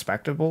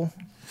unexpectable.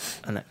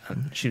 And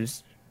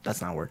that's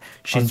not a word.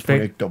 She's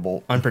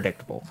unpredictable.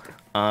 Unpredictable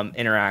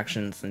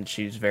interactions, and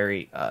she's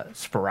very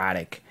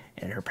sporadic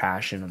in her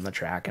passion on the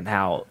track and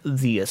how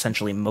the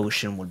essentially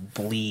motion would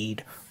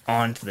bleed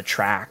onto the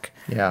track.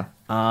 Yeah.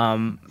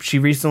 She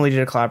recently did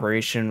a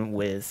collaboration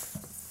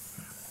with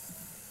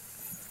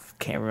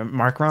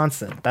Mark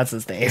Ronson. That's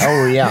his name.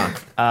 Oh yeah.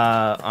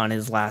 On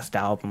his last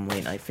album,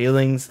 Late Night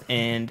Feelings,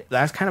 and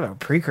that's kind of a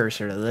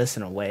precursor to this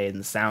in a way in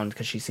the sound,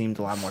 because she seemed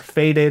a lot more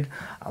faded,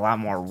 a lot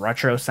more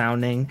retro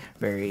sounding,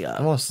 very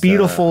almost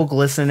beautiful,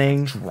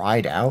 glistening,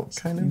 dried out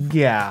kind of.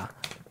 Yeah,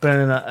 but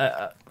in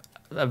a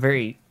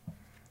very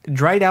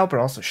dried out,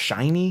 but also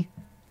shiny.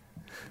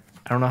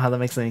 I don't know how that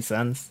makes any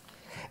sense.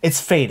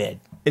 It's faded.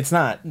 It's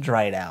not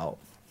dried out.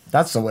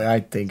 That's the way I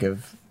think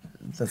of.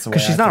 That's the way.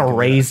 Because she's not a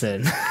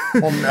raisin.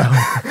 Well,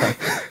 no.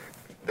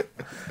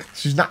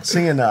 She's not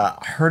singing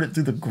Heard It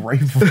Through the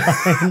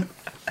Grapevine.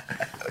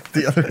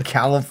 The other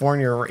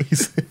California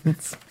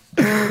raisins.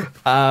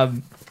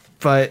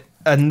 But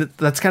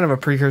that's kind of a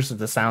precursor to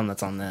the sound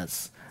that's on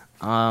this.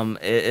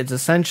 It's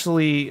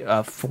essentially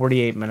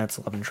 48 minutes,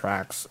 11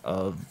 tracks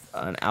of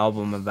an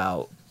album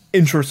about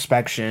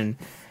introspection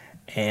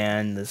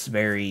and this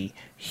very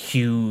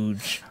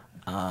huge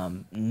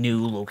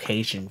new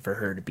location for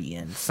her to be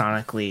in.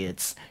 Sonically,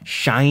 it's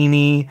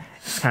shiny.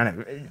 It's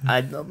kind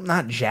of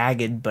not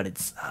jagged, but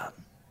it's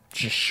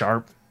just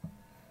sharp,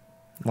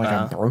 like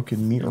a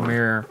broken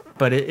mirror.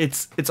 But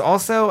it's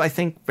also, I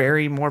think,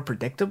 very more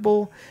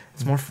predictable.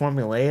 It's more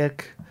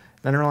formulaic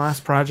than her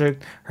last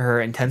project.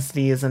 Her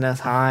intensity isn't as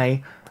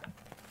high.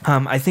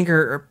 I think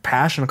her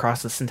passion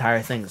across this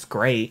entire thing is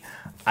great.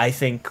 I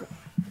think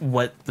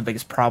what the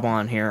biggest problem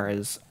on here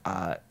is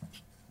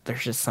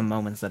there's just some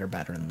moments that are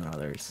better than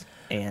others.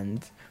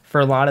 And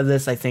for a lot of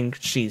this, I think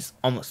she's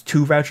almost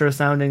too retro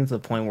sounding to the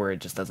point where it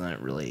just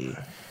doesn't really...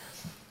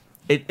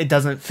 It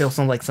doesn't feel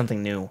like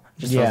something new. It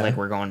just feels like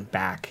we're going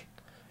back.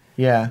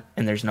 Yeah.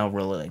 And there's no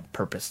really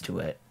purpose to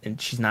it.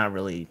 And she's not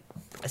really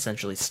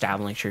essentially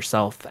establishing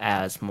herself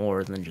as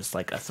more than just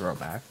like a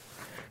throwback.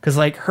 Because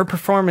her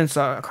performance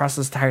across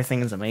this entire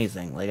thing is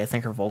amazing. I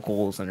think her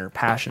vocals and her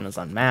passion is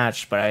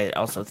unmatched, but I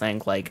also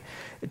think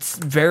it's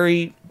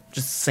very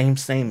just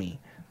samey.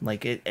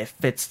 It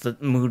fits the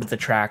mood of the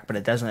track, but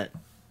it doesn't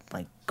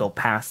go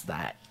past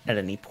that at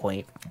any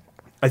point.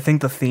 I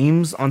think the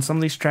themes on some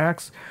of these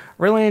tracks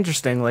are really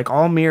interesting.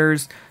 All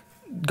Mirrors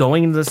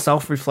going into the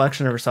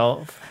self-reflection of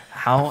herself,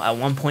 how at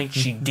one point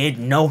she did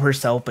know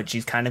herself, but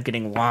she's kind of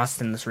getting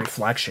lost in this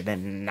reflection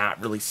and not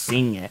really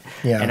seeing it.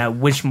 Yeah. And I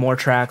wish more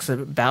tracks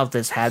about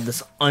this had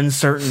this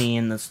uncertainty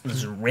and this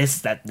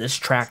risk that this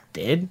track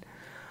did.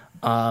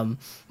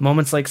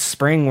 Moments like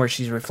Spring, where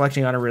she's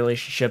reflecting on her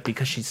relationship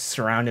because she's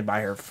surrounded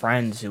by her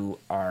friends who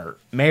are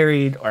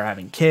married or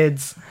having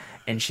kids,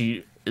 and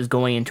she is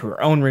going into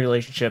her own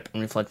relationship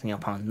and reflecting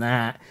upon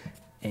that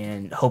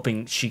and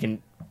hoping she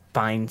can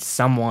find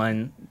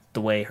someone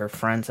the way her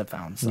friends have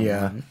found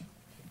someone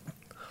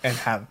and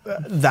have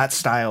that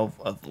style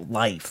of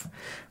life.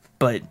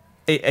 But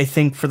I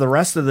think for the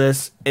rest of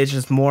this, it's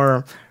just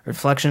more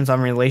reflections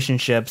on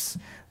relationships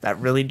that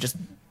really just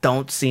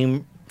don't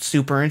seem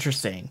super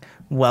interesting.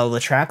 Well, the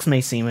tracks may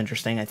seem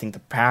interesting. I think the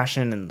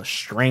passion and the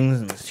strings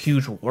and this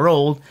huge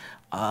world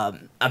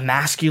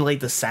emasculate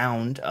the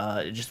sound,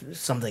 just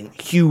something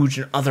huge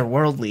and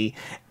otherworldly.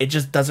 It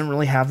just doesn't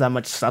really have that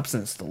much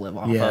substance to live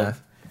off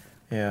of.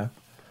 Yeah.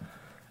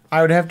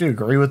 I would have to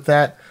agree with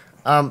that.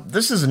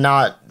 This is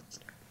not...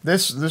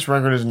 This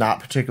record is not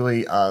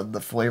particularly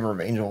the flavor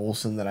of Angel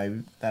Olsen that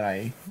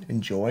I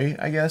enjoy,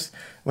 I guess.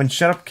 When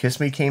Shut Up Kiss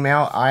Me came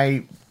out,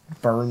 I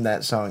burned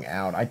that song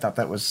out. I thought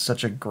that was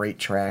such a great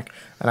track,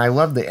 and I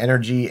love the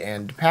energy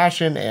and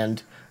passion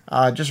and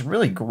just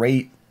really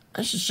great.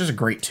 It's just a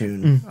great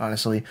tune,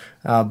 honestly.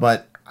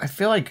 But I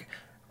feel like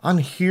on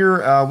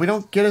here we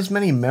don't get as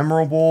many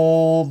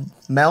memorable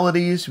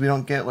melodies. We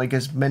don't get like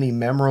as many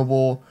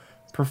memorable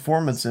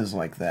performances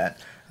like that.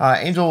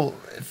 Angel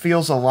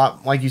feels a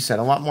lot, like you said,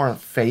 a lot more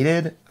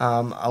faded,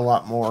 a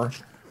lot more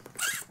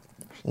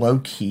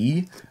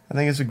low-key. I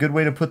think it's a good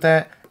way to put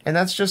that. And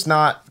that's just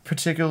not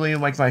particularly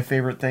like my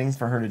favorite thing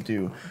for her to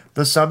do.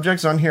 The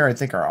subjects on here I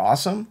think are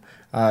awesome.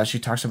 She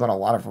talks about a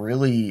lot of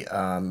really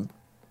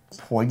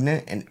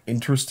poignant and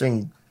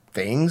interesting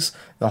things.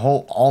 The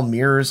whole all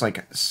mirrors,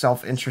 like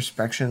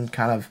self-introspection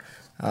kind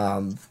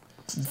of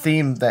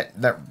theme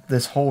that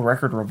this whole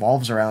record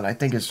revolves around, I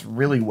think is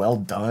really well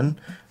done.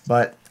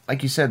 But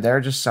like you said, there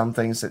are just some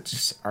things that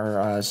just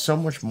are so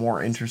much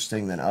more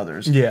interesting than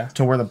others. Yeah.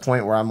 To where the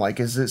point where I'm like,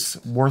 is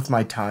this worth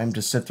my time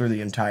to sit through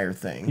the entire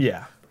thing?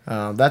 Yeah.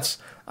 I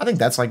think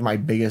that's like my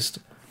biggest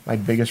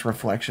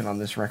reflection on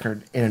this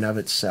record in and of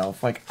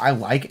itself. Like, I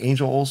like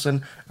Angel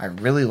Olsen. I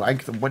really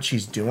like what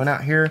she's doing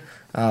out here.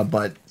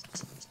 But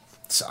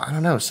I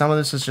don't know. Some of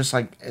this is just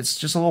like, it's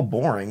just a little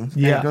boring.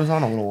 Yeah. It goes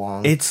on a little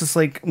long. It's just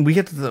like, we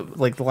get to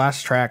the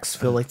last tracks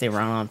feel like they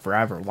run on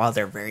forever while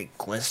they're very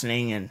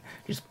glistening and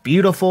just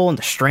beautiful, and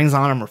the strings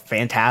on them are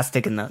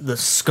fantastic, and the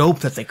scope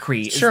that they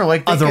create sure,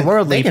 like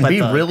otherworldly. They can be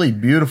really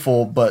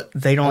beautiful, but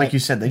they don't, like you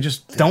said, they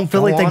just don't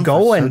feel like they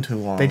go and too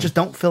long. They just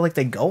don't feel like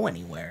they go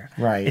anywhere.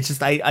 Right. It's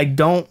just, I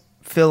don't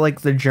feel like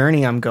the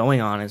journey I'm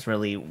going on is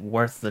really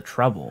worth the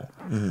trouble.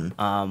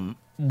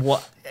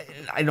 What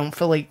I don't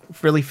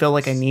really feel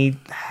like I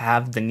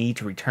have the need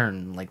to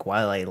return. Like,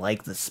 while I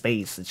like the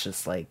space, it's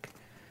just like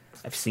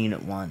I've seen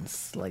it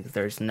once. Like,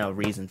 there's no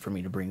reason for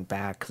me to bring it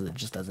back because it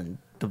just doesn't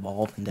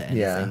devolve into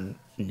anything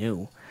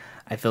new.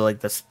 I feel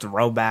like this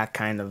throwback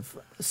kind of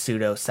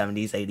pseudo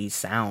 70s 80s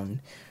sound,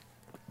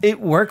 it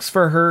works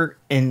for her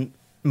in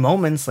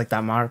moments like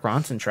that Mark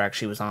Ronson track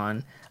she was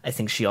on. I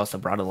think she also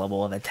brought a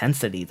level of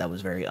intensity that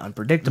was very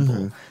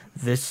unpredictable.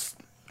 This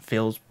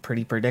feels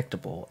pretty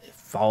predictable. It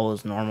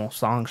follows normal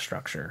song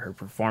structure. Her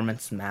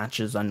performance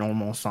matches a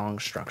normal song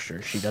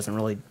structure. She doesn't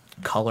really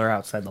color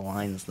outside the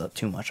lines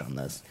too much on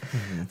this.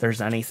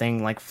 There's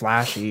anything like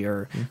flashy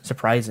or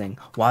surprising.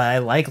 While I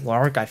like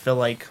Lark, I feel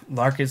like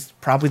Lark is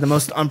probably the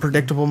most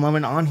unpredictable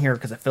moment on here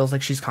because it feels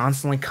like she's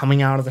constantly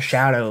coming out of the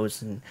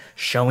shadows and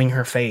showing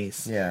her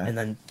face, and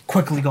then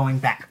quickly going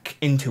back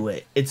into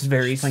it. It's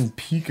very playing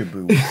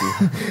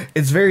peekaboo.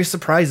 It's very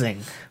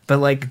surprising, but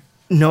like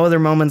no other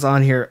moments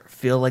on here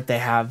feel like they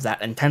have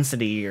that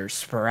intensity or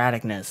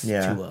sporadicness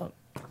to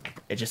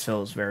it. Just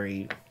feels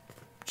very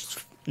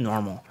just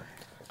normal.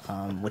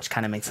 Which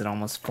kind of makes it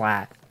almost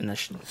flat in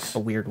a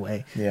weird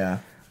way. Yeah.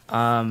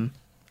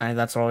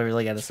 That's all I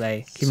really got to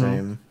say.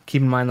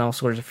 Keep in mind, though,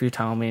 scores a few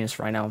Ptolemies.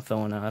 Right now, I'm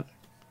filling up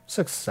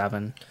 6,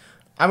 7.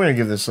 I'm gonna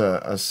give this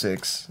a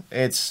 6.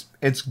 It's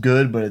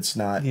good, but it's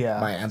not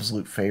Yeah. my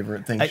absolute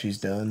favorite thing she's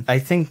done. I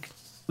think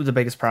the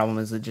biggest problem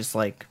is that just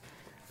like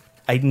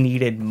I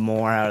needed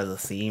more out of the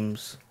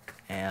themes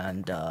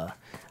and a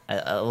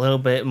little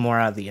bit more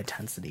out of the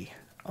intensity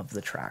of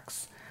the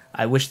tracks.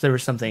 I wish there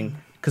was something,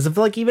 because I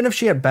feel like even if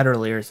she had better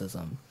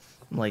lyricism,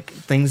 like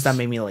things that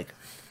made me like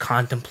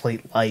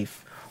contemplate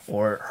life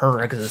or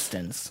her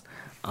existence,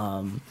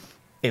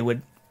 it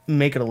would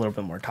make it a little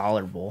bit more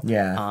tolerable.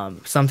 Yeah.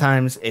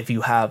 Sometimes if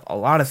you have a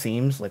lot of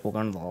themes, like we'll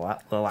go into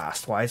the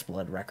last Wise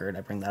Blood record,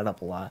 I bring that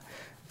up a lot.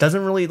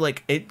 Doesn't really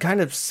like, it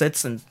kind of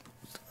sits in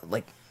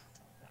like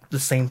the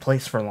same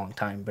place for a long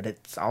time, but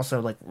it's also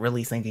like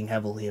really thinking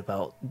heavily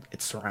about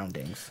its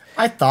surroundings.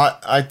 I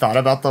thought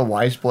about the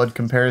Wise Blood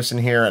comparison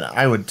here, and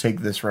I would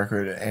take this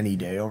record any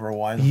day over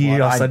Wise Blood.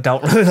 You also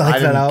don't really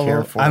like that album.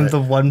 Care for I'm it. the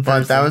one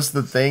person. But that was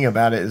the thing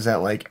about it, is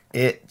that like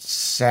it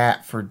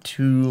sat for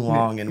too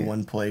long in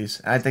one place.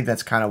 And I think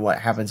that's kind of what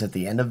happens at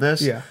the end of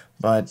this. Yeah.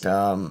 But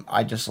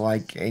I just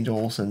like Angel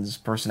Olsen's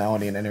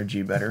personality and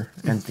energy better,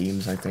 and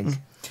themes, I think.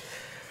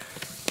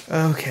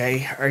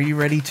 Okay, are you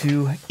ready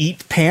to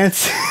eat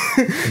pants?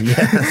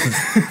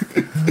 Yes.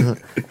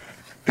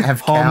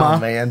 Have cow,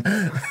 man.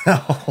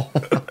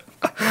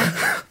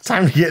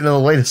 Time to get into the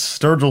latest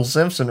Sturgill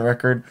Simpson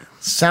record,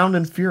 Sound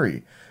and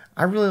Fury.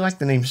 I really like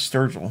the name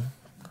Sturgill.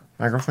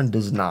 My girlfriend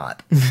does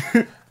not.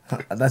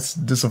 That's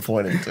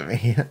disappointing to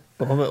me.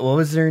 What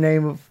was your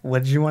name?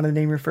 What did you want to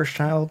name your first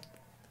child?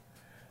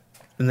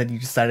 And then you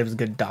decided it was a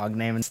good dog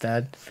name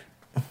instead?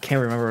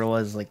 can't remember what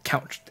it was, like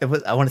couch. It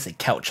was, I want to say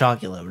Count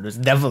Chocula, but it was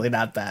definitely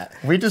not that.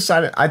 We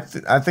decided. I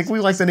think we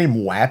like the name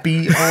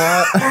Wappy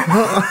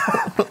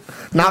a lot.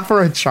 Not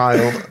for a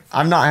child.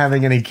 I'm not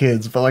having any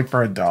kids, but like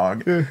for a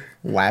dog.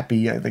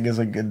 Wappy, I think, is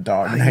a good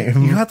dog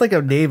name. You had like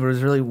a name, but it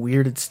was really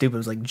weird and stupid. It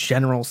was like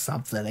General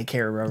something. I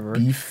can't remember.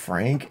 Beef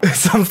Frank?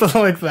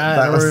 Something like that.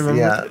 I don't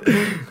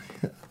remember.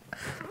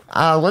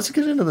 Yeah. Let's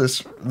get into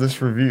this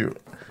review.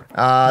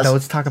 No,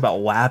 let's talk about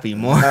Wappy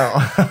more. No,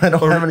 I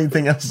don't have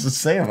anything else to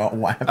say about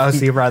Wappy. Oh,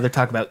 so you'd rather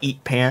talk about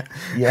Eat Pant?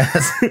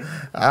 Yes.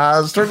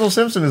 Sturgill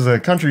Simpson is a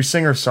country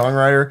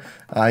singer-songwriter.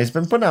 He's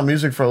been putting out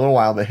music for a little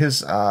while, but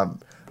his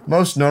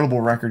most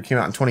notable record came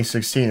out in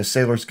 2016 as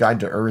Sailor's Guide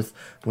to Earth,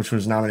 which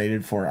was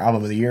nominated for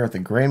Album of the Year at the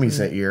Grammys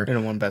that year. And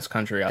it won Best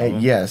Country Album.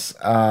 Yes.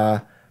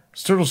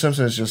 Sturgill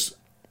Simpson is just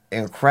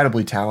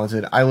incredibly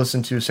talented. I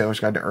listened to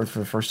Sailor's Guide to Earth for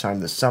the first time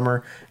this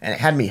summer, and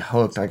it had me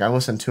hooked. Like, I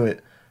listened to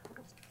it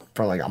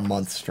for like a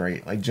month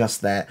straight, like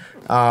just that.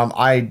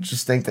 I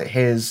just think that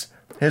his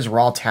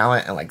raw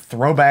talent and like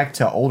throwback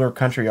to older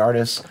country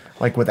artists,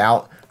 like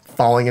without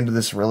falling into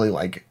this really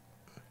like,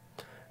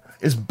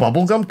 is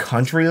bubblegum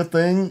country a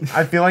thing?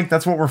 I feel like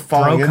that's what we're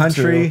falling into.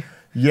 Country.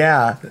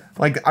 Yeah,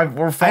 like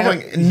we're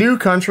falling. New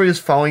country is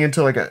falling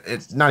into like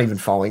it's not even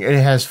falling. It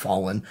has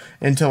fallen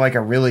into like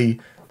a really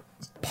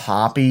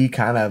poppy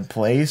kind of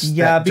place.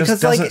 Yeah, that because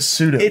just doesn't like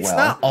suit it it's well.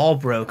 not all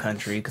bro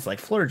country, because like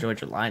Florida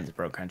Georgia Line is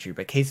bro country,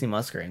 but Casey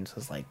Musgraves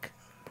is like,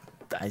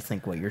 I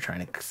think what you're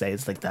trying to say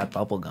is like that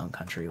bubblegum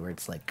country where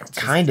it's like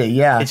Kind of,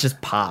 yeah. it's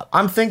just pop.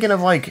 I'm thinking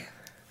of like,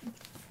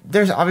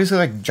 there's obviously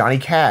like Johnny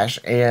Cash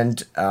and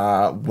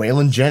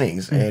Waylon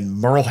Jennings and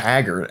Merle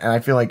Haggard, and I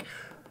feel like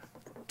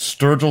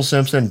Sturgill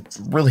Simpson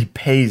really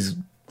pays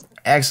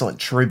excellent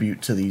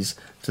tribute to these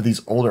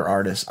older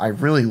artists. I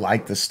really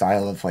like the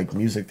style of like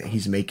music that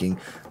he's making,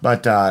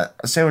 but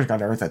Sailor's Guide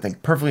to Earth I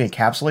think perfectly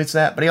encapsulates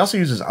that. But he also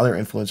uses other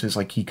influences,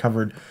 like he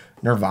covered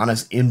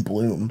Nirvana's In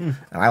Bloom,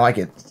 and I like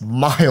it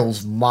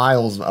miles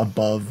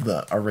above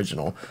the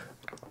original.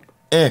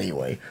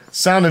 Anyway,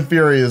 Sound and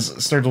Fury is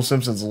Sturgill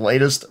Simpson's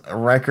latest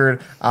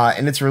record,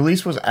 and its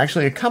release was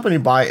actually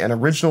accompanied by an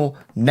original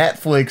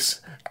Netflix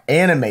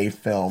anime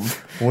film,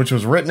 which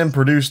was written and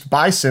produced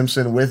by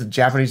Simpson with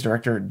Japanese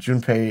director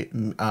Junpei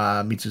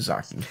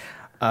Mitsuzaki.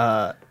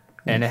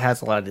 And it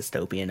has a lot of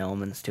dystopian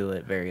elements to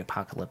it, very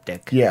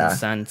apocalyptic in Yeah. a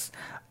sense.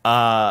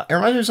 It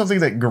reminds me of something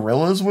that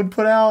Gorillaz would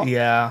put out.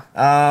 Yeah.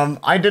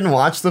 I didn't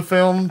watch the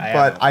film,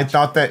 but I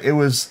thought that it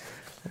was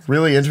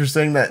really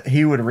interesting that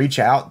he would reach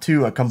out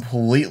to a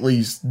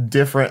completely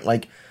different,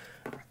 like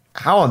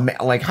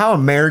how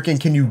American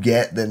can you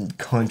get than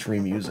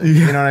country music?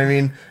 You know what I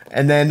mean?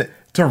 And then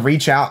to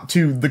reach out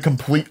to the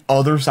complete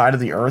other side of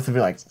the earth and be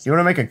like, you want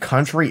to make a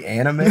country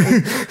anime?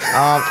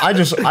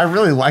 I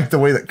really like the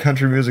way that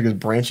country music is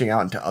branching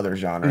out into other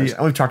genres. Yeah.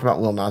 And we've talked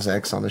about Lil Nas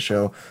X on the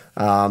show,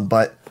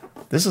 but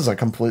this is a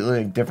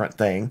completely different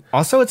thing.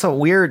 Also, it's a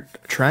weird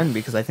trend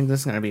because I think this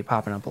is going to be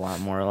popping up a lot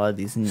more. A lot of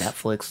these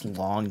Netflix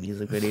long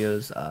music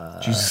videos.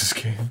 Jesus is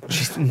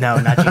King.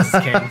 No, not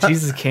Jesus King.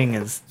 Jesus King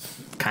is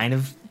kind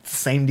of the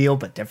same deal,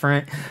 but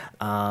different.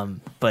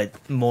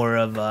 But more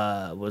of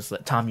was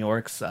Tom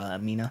York's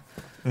Mina.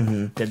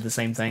 Did the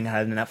same thing,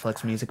 had a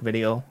Netflix music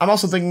video. I'm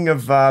also thinking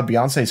of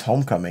Beyonce's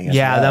Homecoming. As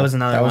Yeah, well. that was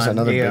another That was one.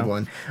 another Yeah. big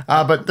one.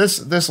 But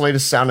this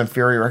latest Sound and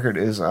Fury record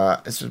is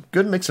it's a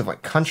good mix of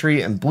like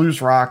country and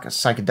blues rock,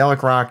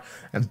 psychedelic rock,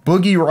 and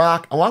boogie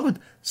rock, along with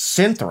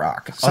synth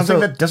rock. Something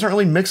Also- that doesn't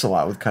really mix a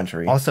lot with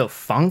country. Also,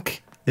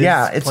 funk. Is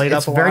Yeah, it's played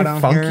up a very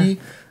lot on here.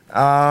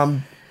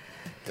 funky.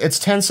 It's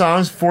 10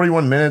 songs,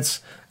 41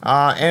 minutes,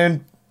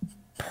 and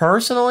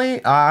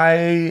personally,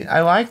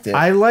 I liked it.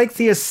 I like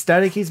the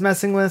aesthetic he's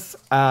messing with.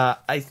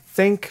 I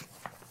think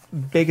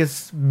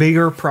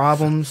bigger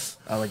problems,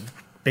 like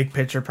big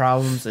picture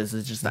problems, is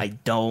it's just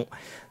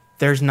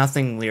there's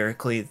nothing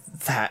lyrically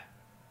that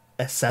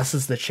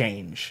assesses the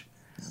change.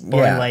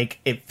 Or Yeah. like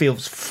it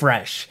feels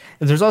fresh.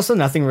 And there's also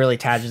nothing really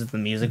attached to the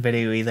music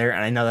video either,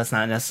 and I know that's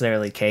not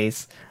necessarily the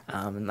case.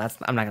 And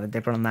I'm not gonna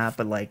dip on that,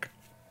 but like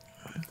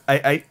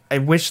I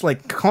wish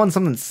like calling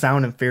something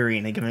Sound and Fury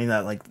and giving me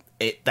that like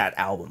that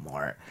album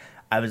art.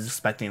 I was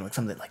expecting like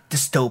something like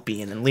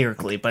dystopian and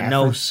lyrically, but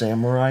Afro no.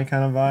 samurai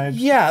kind of vibe.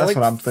 Yeah, that's like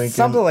what I'm thinking.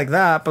 something like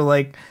that. But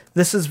like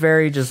this is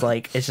very just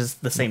like it's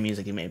just the same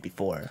music he made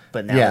before,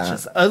 but now it's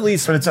just at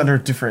least but it's under a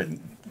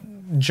different.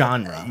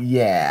 genre.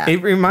 Yeah,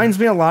 It reminds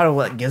me a lot of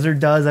what Gizzard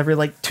does every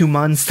like 2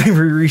 months. They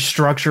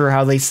restructure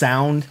how they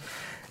sound,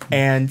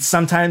 and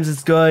sometimes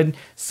it's good,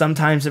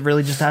 sometimes it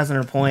really just has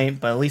their point,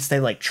 but at least they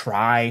like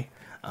try.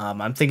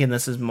 I'm thinking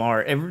this is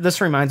more.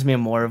 This reminds me of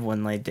more of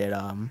when they did.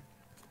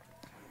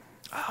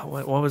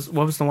 What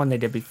was the one they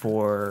did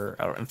before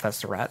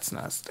Infest the Rat's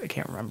Nest? I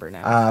can't remember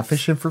now.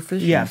 Fishing for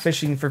fishies. Yeah,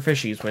 Fishing for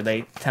Fishies, where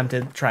they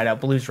tried out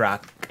blues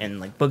rock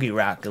and like boogie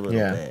rock a little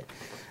bit,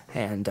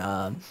 and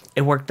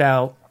it worked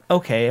out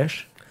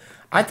okay-ish.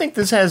 I think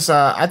this has.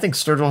 I think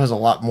Sturgill has a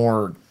lot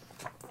more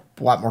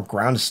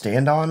ground to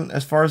stand on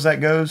as far as that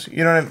goes.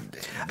 You know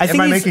what Am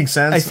I making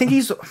sense? I think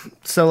he's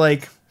so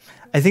like.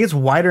 I think it's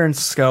wider in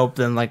scope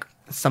than like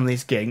some of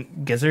these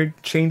gizzard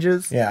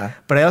changes. Yeah.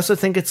 But I also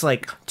think it's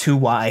like too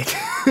wide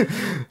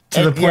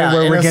to the point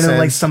where in we're a getting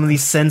like sense. some of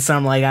these synths.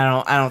 I'm like,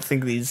 I don't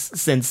think these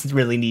synths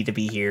really need to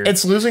be here.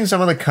 It's losing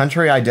some of the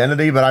country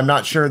identity, but I'm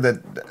not sure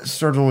that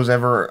Sturgill was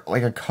ever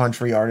like a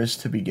country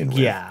artist to begin with.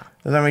 Yeah.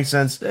 Does that make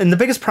sense? And the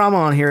biggest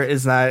problem on here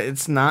is that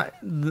it's not.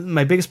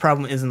 My biggest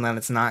problem isn't that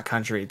it's not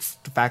country. It's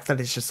the fact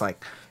that it's just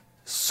like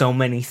so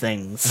many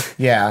things.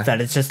 Yeah. That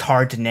it's just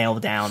hard to nail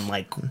down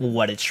like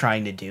what it's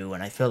trying to do.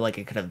 And I feel like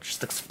it could have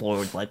just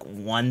explored like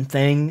one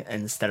thing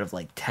instead of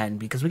like 10,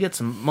 because we get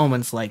some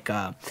moments like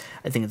I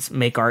think it's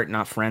Make Art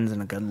Not Friends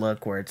and A Good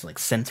Look, where it's like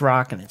synth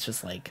rock and it's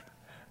just like.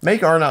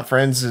 Make Art Not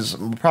Friends is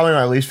probably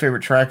my least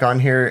favorite track on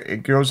here.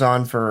 It goes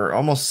on for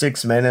almost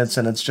 6 minutes,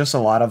 and it's just a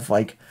lot of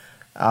like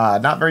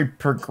not very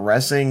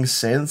progressing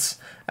synths.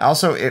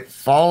 Also, it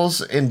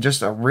falls in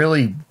just a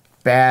really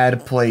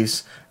bad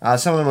place.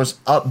 Some of the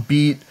most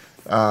upbeat,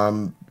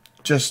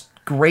 just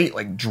great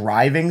like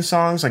driving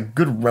songs, like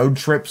good road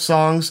trip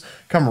songs,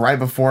 come right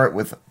before it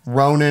with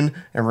Ronan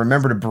and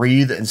Remember to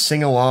Breathe and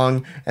Sing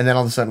Along, and then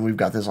all of a sudden we've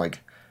got this like,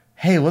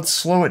 hey, let's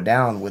slow it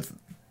down with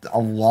a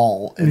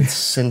lull in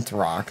synth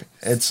rock.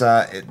 It's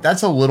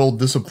that's a little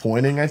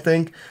disappointing, I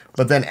think.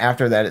 But then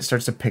after that, it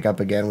starts to pick up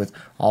again with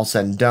All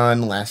Said and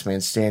Done, Last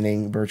Man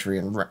Standing, Mercury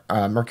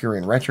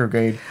and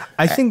Retrograde.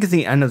 I think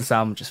the end of this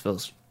album just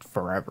feels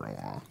forever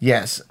long.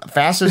 Yes,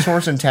 Fastest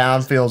Horse in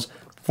Town feels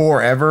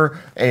forever.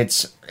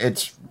 It's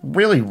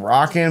really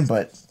rocking,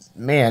 but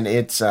man,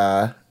 it's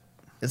a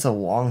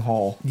long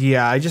haul.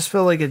 Yeah, I just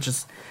feel like it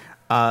just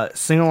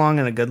Sing Along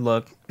and A Good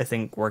Look, I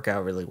think, work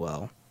out really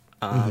well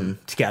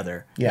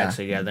together. Yeah.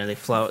 Actually, together. They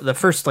flow. The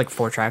first like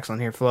 4 tracks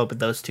on here flow, but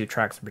those 2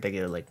 tracks in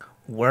particular like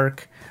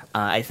work.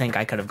 I think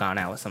I could have gone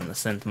out with some of the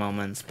synth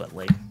moments, but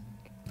like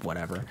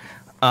whatever.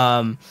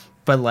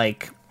 But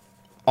like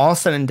All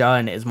Said and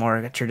Done is more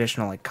like a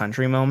traditional like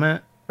country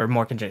moment, or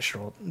more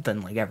traditional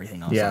than like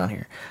everything else on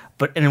here.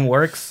 But and it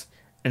works,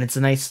 and it's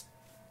a nice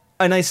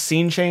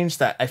scene change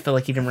that I feel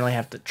like you didn't really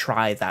have to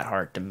try that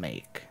hard to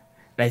make.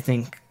 And I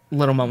think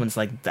little moments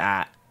like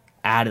that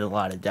added a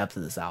lot of depth to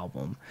this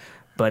album.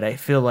 But I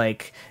feel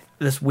like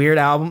this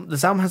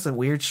album has a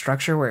weird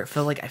structure where I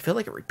feel like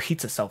it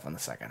repeats itself in the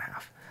second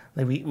half.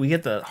 Like we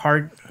get the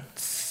hard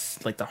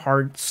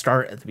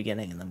start at the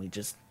beginning, and then we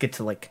just get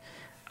to like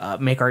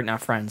Make Art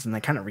Not Friends, and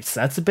that kind of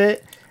resets a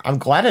bit. I'm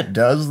glad it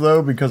does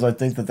though, because I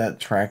think that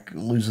track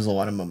loses a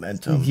lot of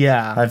momentum.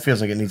 Yeah, it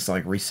feels like it needs to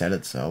like reset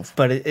itself.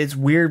 But it's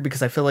weird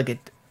because I feel like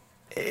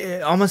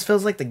it almost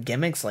feels like the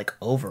gimmick's like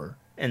over,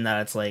 and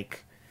that it's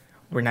like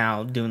we're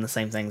now doing the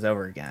same things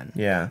over again.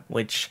 Yeah.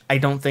 Which I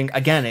don't think,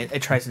 again,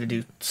 it tries to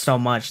do so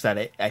much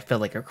that I feel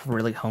like it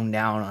really honed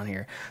down on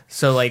here.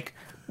 So, like,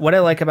 what I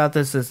like about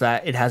this is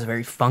that it has a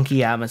very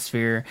funky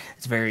atmosphere.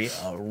 It's very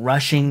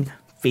rushing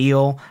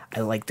feel. I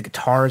like the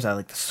guitars. I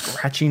like the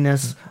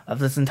scratchiness of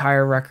this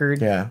entire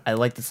record. Yeah. I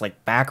like this,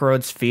 like,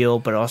 backroads feel,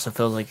 but it also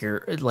feels like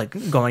you're,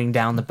 like, going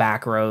down the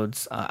back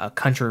roads, a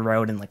country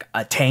road in, like,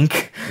 a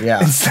tank.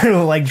 Yeah. Instead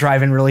of, like,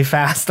 driving really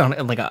fast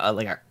on, like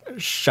a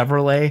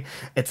Chevrolet,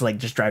 it's like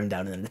just driving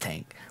down in the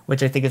tank,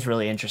 which I think is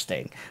really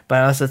interesting. But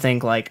I also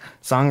think like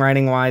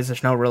songwriting wise,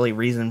 there's no really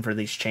reason for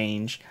these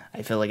change.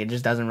 I feel like it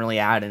just doesn't really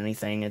add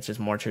anything. It's just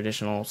more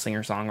traditional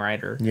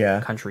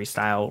singer-songwriter, country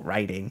style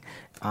writing.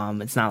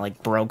 It's not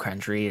like bro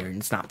country, or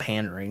it's not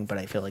pandering, but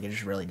I feel like it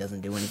just really doesn't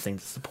do anything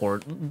to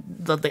support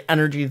the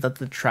energy that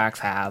the tracks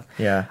have.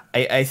 Yeah,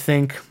 I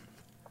think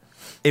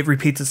it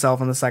repeats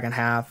itself in the second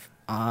half.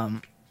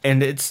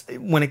 And it's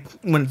when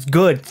it's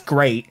good, it's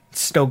great.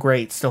 It's still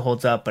great, still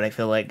holds up. But I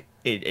feel like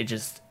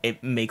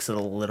it makes it a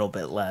little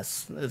bit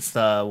less. It's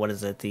the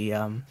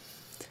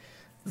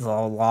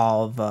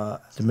law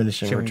of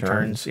diminishing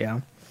returns.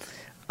 Yeah.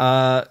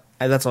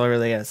 That's all I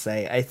really gotta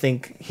say. I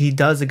think he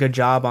does a good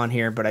job on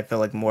here, but I feel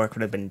like more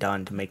could have been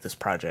done to make this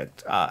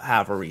project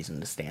have a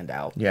reason to stand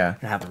out. Yeah,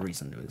 and have a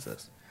reason to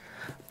exist.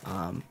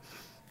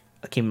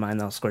 Keep in mind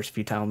though, Scorch, if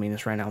you tell me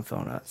this right now, I'm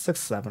feeling a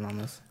 6-7 on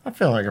this. I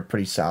feel like a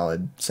pretty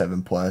solid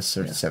 7+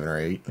 or 7 or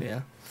 8.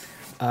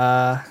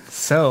 Yeah.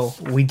 So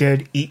we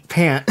did Eat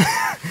Pant.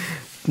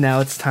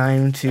 Now it's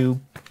time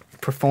to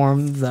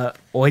perform the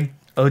Ode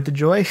to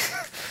Joy.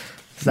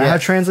 Is that how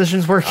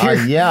transitions work here?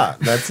 Yeah,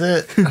 that's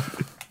it.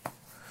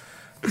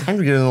 Time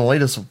to get in the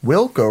latest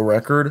Wilco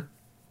record,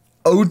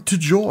 Ode to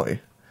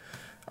Joy.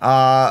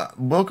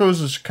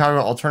 Wilco's a Chicago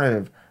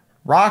alternative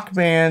rock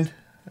band.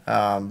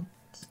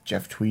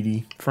 Jeff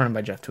Tweedy. Fronted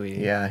by Jeff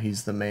Tweedy. Yeah,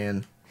 he's the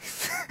man.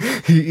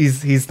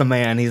 he's the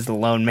man. He's the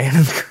lone man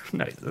in the group.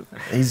 No,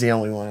 he's the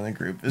only one in the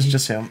group. It's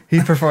just him.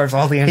 He performs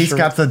all the instruments. He's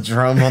got the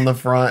drum on the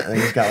front, and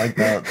he's got like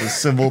the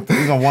cymbal.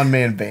 He's a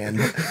one-man band.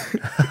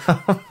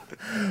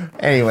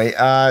 Anyway,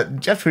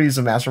 Jeff Tweedy's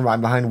the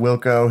mastermind behind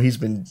Wilco. He's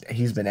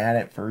been at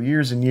it for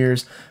years and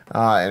years.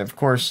 And of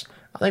course,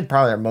 I think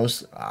probably their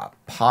most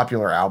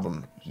popular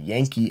album,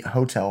 Yankee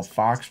Hotel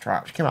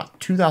Foxtrot, which came out in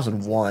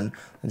 2001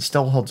 and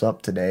still holds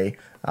up today.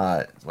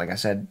 Like I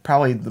said,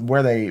 probably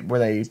where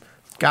they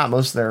got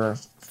most of their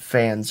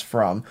fans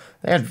from.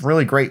 They had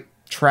really great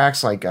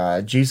tracks like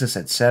Jesus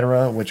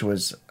Etc., which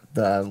was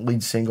the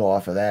lead single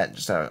off of that.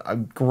 Just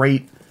a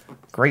great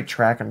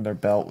track under their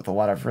belt with a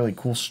lot of really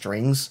cool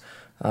strings.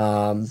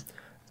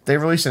 They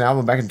released an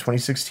album back in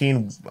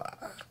 2016.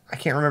 I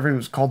can't remember if it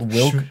was called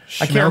Wilco.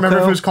 I can't remember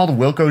if it was called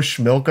Wilco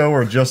Schmilko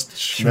or just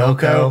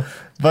Schmilko.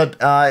 But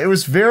it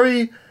was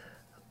very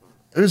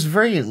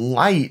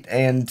light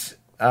and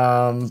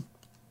it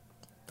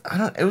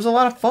was a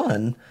lot of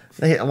fun.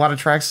 They had a lot of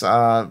tracks,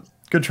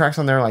 good tracks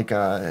on there, like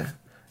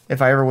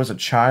If I Ever Was a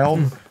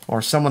Child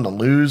or Someone to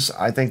Lose.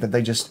 I think that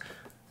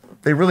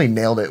they really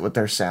nailed it with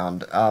their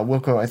sound.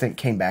 Wilco, I think,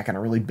 came back in a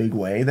really big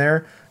way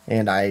there,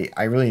 and I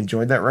really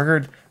enjoyed that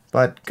record.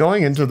 But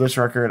going into this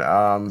record,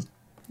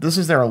 this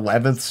is their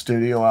 11th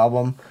studio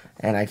album,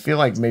 and I feel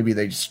like maybe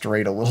they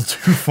strayed a little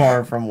too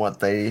far from what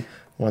they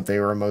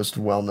were most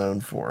well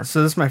known for.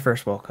 So this is my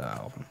first Wilco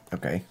album.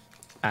 Okay.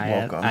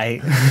 Welcome.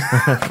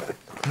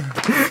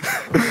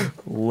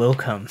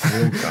 Welcome.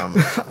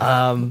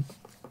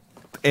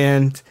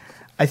 And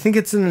I think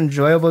it's an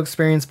enjoyable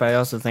experience, but I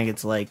also think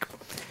it's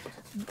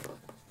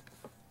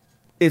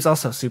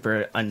also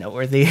super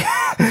unnoteworthy.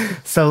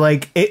 So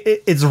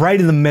it's right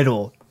in the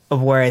middle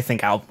of where I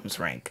think albums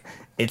rank.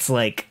 It's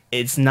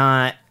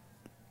not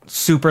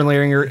super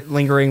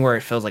lingering where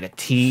it feels like a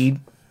tease,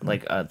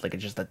 what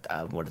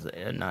is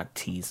it? Not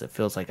tease. It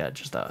feels like a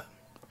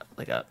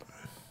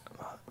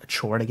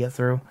chore to get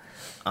through.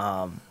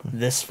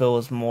 This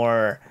feels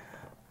more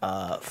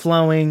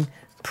flowing,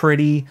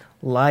 pretty,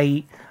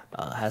 light.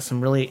 Has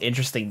some really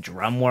interesting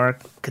drum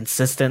work,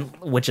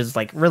 consistent, which is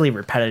really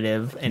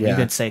repetitive, and you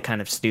could say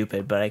kind of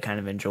stupid, but I kind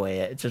of enjoy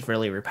it. It's just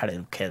really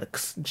repetitive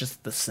kicks,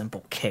 just the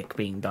simple kick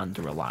being done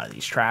through a lot of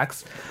these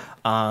tracks.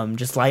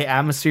 Just light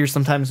atmosphere,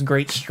 sometimes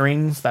great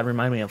strings that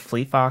remind me of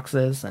Fleet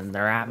Foxes and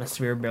their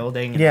atmosphere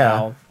building.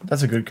 And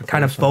that's a good comparison.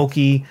 Kind of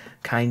folky,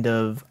 kind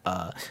of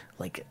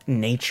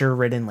nature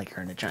ridden, like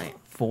you're in a giant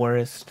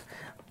forest.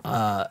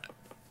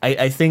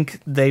 I think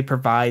they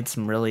provide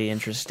some really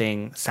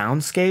interesting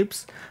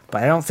soundscapes,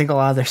 but I don't think a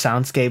lot of their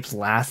soundscapes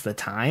last the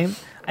time.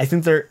 I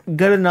think they're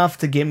good enough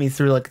to get me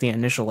through the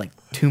initial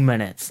 2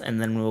 minutes,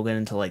 and then we'll get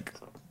into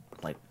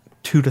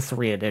 2 to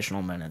 3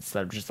 additional minutes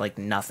that are just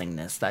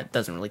nothingness that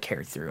doesn't really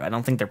carry through. I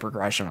don't think their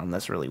progression on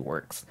this really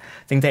works.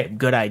 I think they have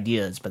good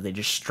ideas, but they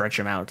just stretch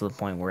them out to the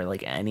point where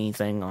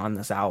anything on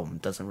this album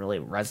doesn't really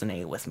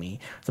resonate with me.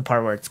 The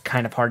part where it's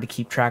kind of hard to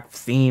keep track of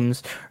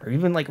themes or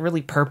even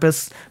really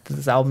purpose to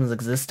this album's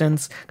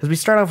existence, because we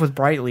start off with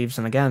Bright Leaves,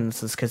 and again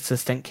it's this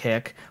consistent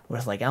kick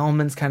with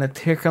elements kind of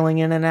trickling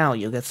in and out.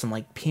 You'll get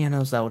some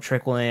pianos that will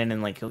trickle in,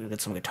 and you'll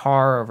get some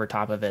guitar over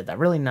top of it that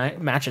really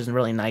matches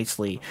really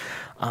nicely,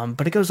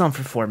 but it goes on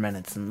for 4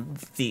 minutes, and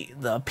the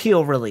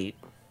appeal really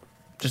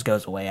just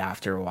goes away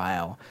after a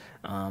while.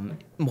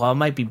 While it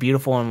might be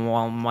beautiful and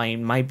while it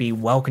might be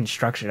well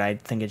constructed, I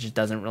think it just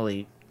doesn't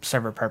really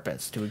serve a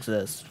purpose to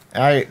exist.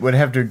 I would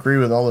have to agree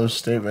with all those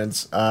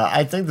statements.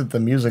 I think that the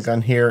music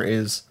on here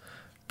is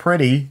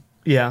pretty.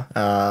 Yeah.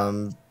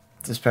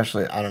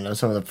 Especially, I don't know,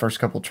 some of the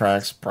first couple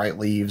tracks, Bright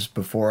Leaves,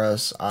 Before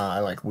Us, I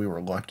like We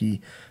Were Lucky,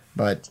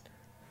 but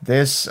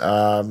this,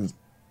 I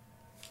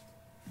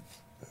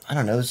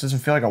don't know, this doesn't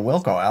feel like a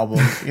Wilco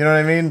album, you know what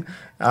I mean?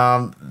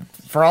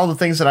 For all the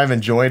things that I've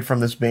enjoyed from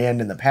this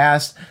band in the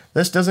past,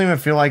 this doesn't even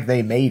feel like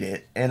they made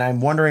it, and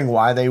I'm wondering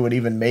why they would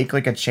even make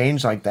a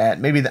change like that.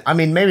 Maybe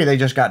they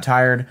just got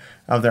tired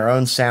of their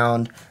own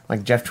sound,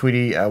 like Jeff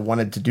Tweedy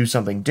wanted to do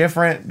something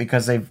different,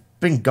 because they've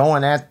been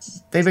going at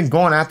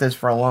this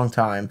for a long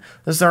time.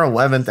 This is their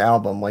 11th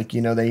album. I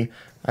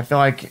feel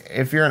like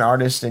if you're an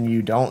artist and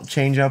you don't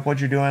change up what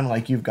you're doing,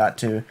 you've got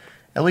to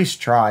at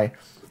least try.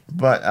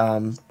 But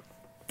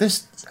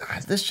this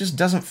just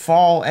doesn't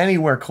fall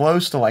anywhere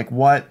close to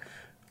what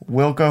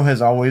Wilco has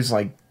always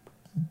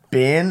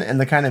been, and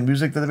the kind of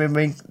music that the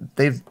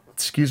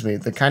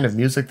kind of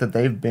music that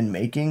they've been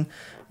making.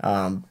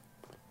 I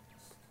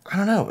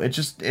don't know.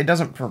 It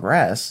doesn't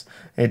progress.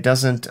 It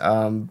doesn't.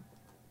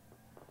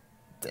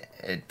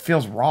 It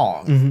feels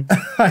wrong.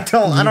 Mm-hmm.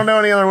 I don't know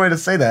any other way to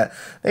say that.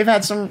 They've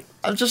had some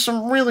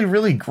really,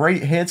 really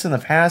great hits in the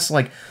past.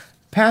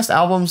 Past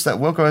albums that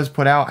Wilco has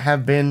put out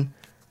have been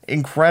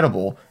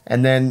incredible,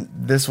 and then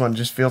this one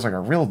just feels like a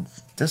real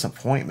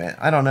disappointment.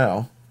 I don't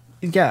know.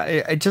 Yeah,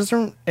 it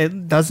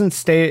doesn't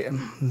stay.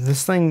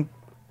 This thing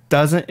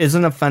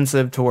isn't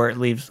offensive to where it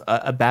leaves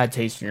a bad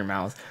taste in your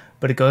mouth,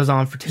 but it goes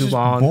on for too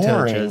long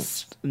to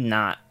just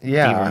not be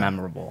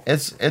memorable.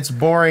 It's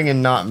boring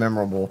and not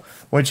memorable,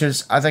 which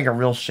is, I think, a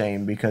real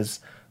shame,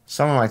 because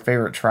some of my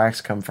favorite tracks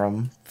come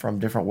from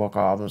different Wilco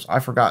albums. I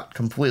forgot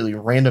completely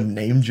Random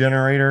Name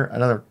Generator,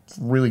 another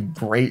really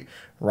great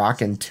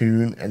rockin'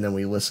 tune, and then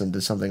we listened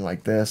to something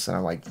like this, and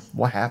I'm like,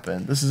 what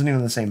happened? This isn't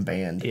even the same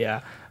band. Yeah.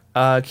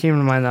 Keep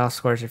in mind that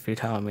scores if you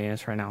tell me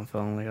it's right now. I'm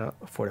feeling a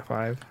 4 to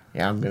 5.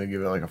 Yeah, I'm gonna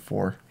give it a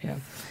 4. Yeah,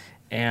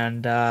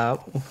 and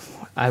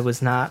I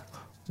was not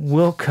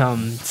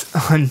welcomed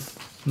on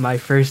my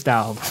first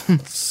album.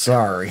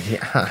 Sorry.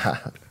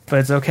 But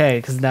it's okay,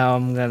 because now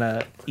I'm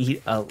gonna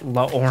eat a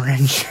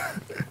L'Orange.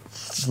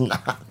 It's not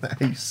how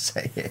you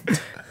say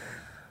it.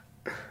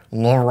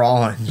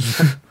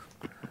 L'Orange.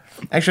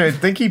 Actually, I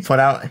think he put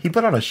out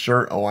a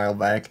shirt a while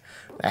back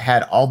that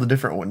had all the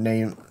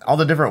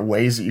different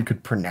ways that you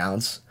could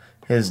pronounce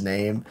his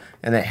name,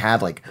 and it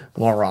had like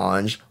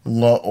L'Orange,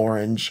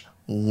 L'Orange,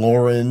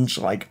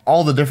 like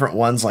all the different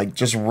ones, like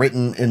just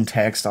written in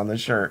text on the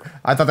shirt.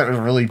 I thought that was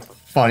really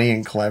funny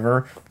and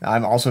clever.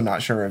 I'm also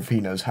not sure if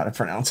he knows how to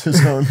pronounce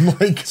his own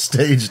like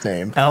stage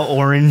name.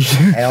 L'Orange.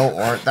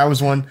 That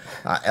was one.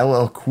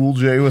 LL Cool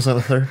J was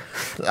another.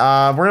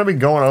 We're gonna be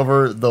going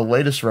over the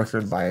latest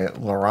record by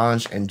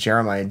L'Orange and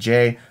Jeremiah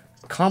Jae,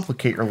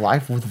 "Complicate Your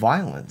Life with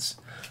Violence."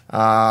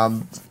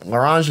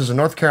 L'Orange is a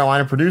North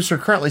Carolina producer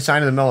currently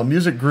signed to the Mellow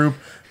Music Group,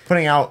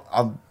 putting out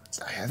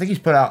I think he's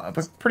put out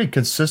a pretty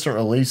consistent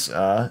release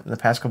in the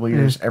past couple of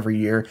years, every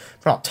year.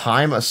 Put out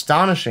Time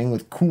Astonishing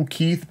with Kool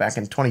Keith back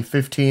in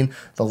 2015.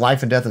 The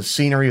Life and Death of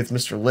Scenery with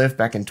Mr. Lift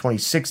back in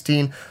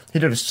 2016. He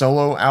did a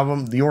solo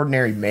album, The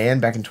Ordinary Man,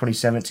 back in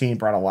 2017.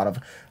 Brought a lot of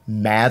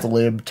Mad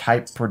Lib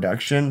type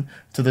production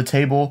to the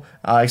table,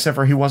 except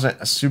for he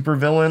wasn't a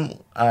supervillain.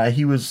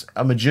 He was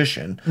a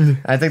magician.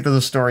 I think that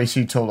the stories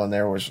he told on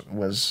there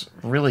was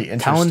really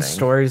interesting. Telling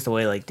stories the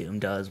way like Doom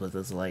does with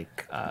his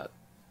like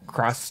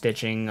cross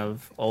stitching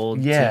of old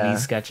TV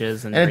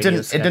sketches and it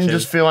didn't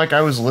just feel like I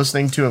was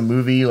listening to a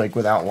movie like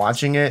without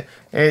watching it.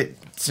 It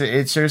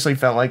seriously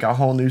felt like a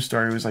whole new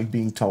story was like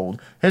being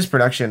told. His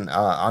production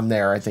on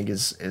there, I think,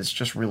 is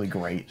just really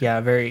great.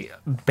 Yeah, very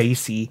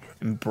bassy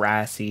and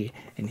brassy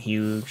and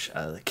huge.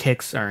 The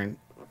kicks are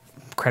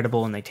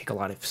incredible and they take a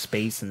lot of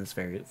space in this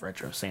very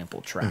retro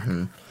sample track.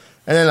 And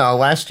then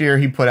last year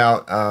he put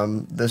out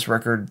this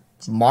record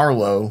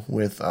Marlowe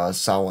with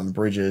Solemn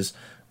Bridges,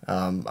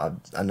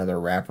 another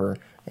rapper,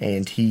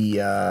 and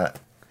he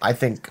I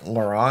think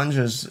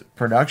L'Orange's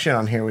production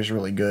on here was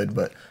really good,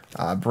 but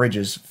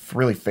Bridges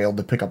really failed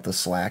to pick up the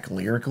slack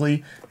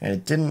lyrically, and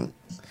it didn't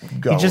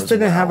go. He just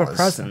didn't have a as,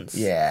 presence.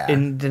 Yeah,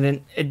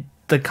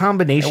 the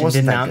combination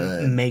did not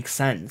good. make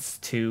sense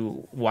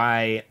to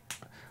why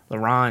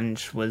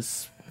L'Orange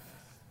was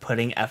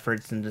putting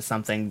efforts into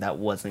something that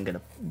wasn't going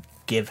to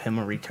give him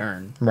a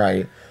return.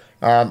 Right.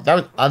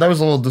 That was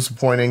a little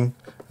disappointing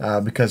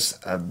because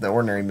The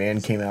Ordinary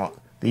Man came out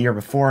the year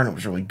before and it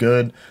was really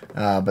good,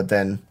 but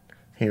then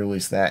he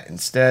released that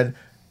instead.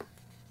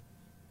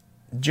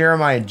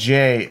 Jeremiah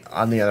Jae,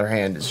 on the other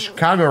hand, is a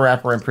Chicago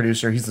rapper and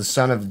producer. He's the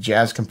son of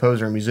jazz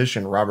composer and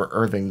musician Robert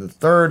Irving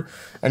III,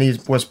 and he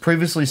was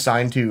previously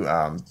signed to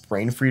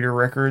Brainfeeder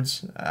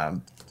Records,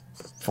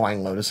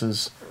 Flying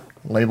Lotus's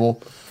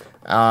label.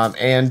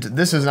 And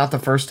this is not the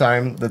first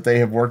time that they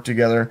have worked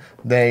together.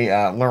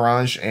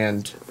 L'Orange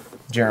and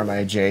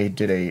Jeremiah Jae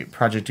did a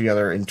project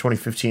together in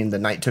 2015, The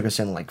Night Took Us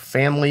In Like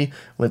Family,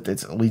 with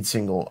its lead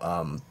single,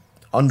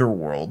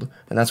 Underworld,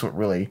 and that's what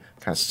really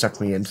kind of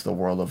sucked me into the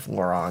world of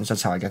L'Orange.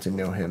 That's how I got to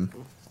know him.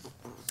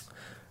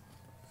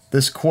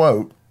 This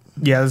quote...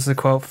 Yeah, this is a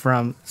quote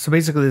from... So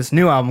basically, this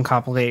new album,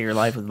 Complicate Your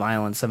Life with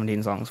Violence,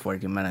 17 songs,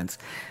 42 minutes.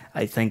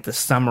 I think the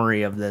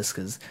summary of this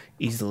is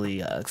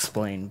easily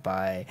explained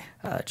by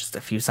just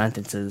a few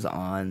sentences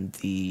on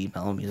the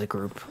Mellow Music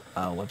Group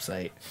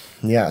website.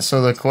 Yeah,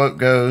 so the quote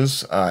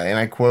goes, and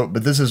I quote,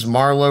 "But this is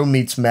Marlowe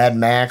meets Mad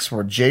Max,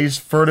 where Jay's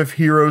furtive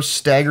hero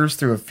staggers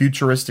through a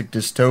futuristic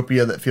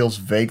dystopia that feels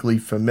vaguely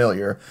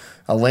familiar.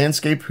 A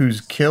landscape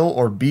whose kill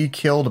or be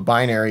killed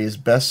binary is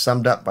best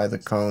summed up by the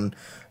cone.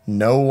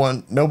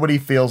 Nobody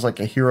feels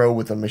like a hero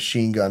with a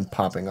machine gun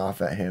popping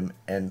off at him,"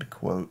 end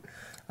quote.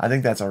 I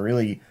think that's a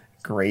really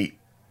great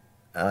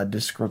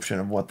description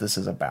of what this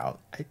is about.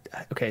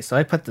 Okay, so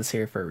I put this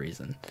here for a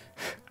reason.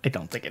 I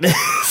don't think it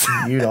is.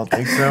 You don't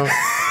think so?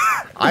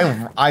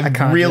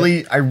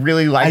 I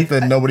really like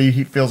that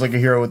nobody feels like a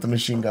hero with a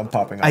machine gun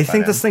popping off. I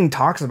think this thing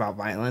talks about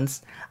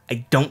violence.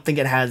 I don't think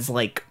it has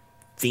like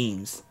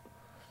themes.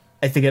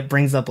 I think it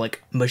brings up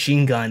like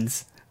machine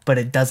guns, but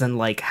it doesn't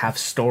like have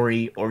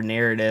story or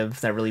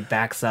narrative that really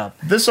backs up.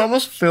 This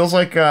almost feels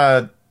like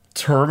a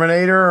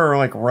Terminator or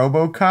like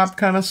RoboCop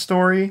kind of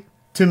story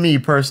to me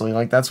personally.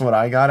 Like that's what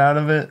I got out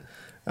of it.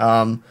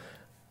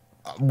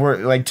 We're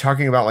like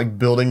talking about like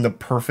building the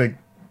perfect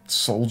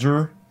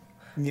soldier.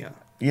 Yeah.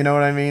 You know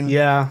what I mean?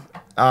 Yeah.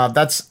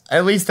 That's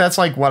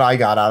like what I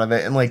got out of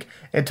it. And like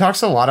it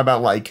talks a lot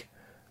about like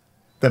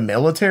the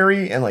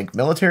military and like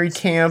military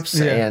camps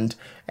and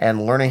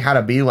learning how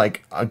to be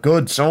like a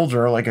good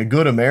soldier, like a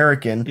good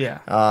American. Yeah.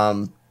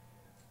 I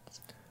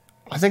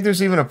think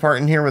there's even a part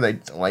in here where they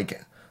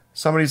like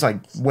somebody's like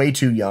way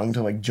too young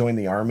to like join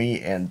the army,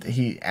 and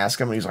he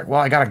asks him, and he's like, "Well,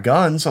 I got a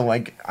gun, so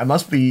like I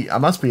must be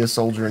a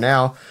soldier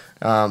now."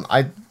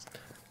 I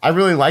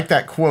really like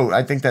that quote.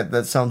 I think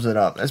that sums it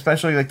up,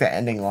 especially like the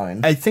ending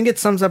line. I think it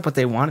sums up what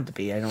they want it to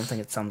be. I don't think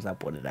it sums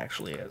up what it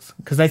actually is,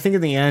 because I think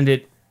in the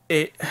end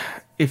it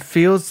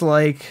feels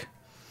like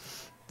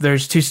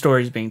there's two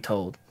stories being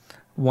told.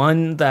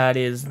 One that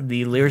is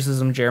the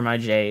lyricism Jeremiah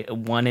Jae.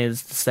 One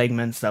is the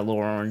segments that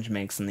L'Orange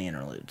makes in the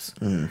interludes.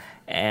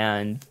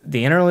 And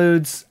the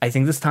interludes, I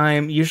think this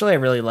time, usually I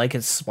really like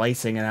his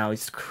splicing and how he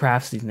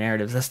crafts these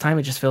narratives. This time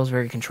it just feels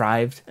very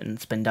contrived and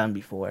it's been done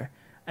before.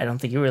 I don't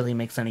think it really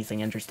makes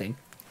anything interesting.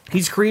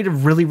 he's created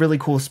really, really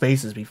cool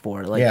spaces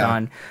before, like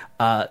on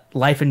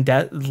Life and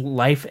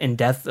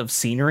Death of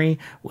Scenery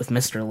with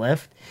Mr.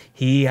 Lift.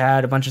 He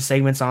had a bunch of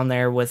segments on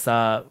there with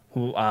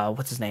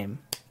what's his name,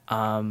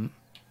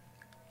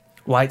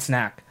 White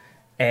Snack,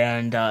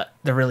 and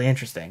they're really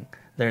interesting.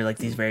 They're like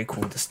these very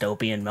cool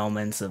dystopian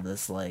moments of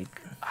this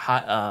like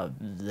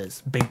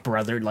this Big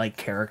Brother like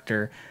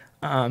character,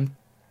 and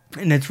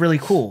it's really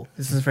cool.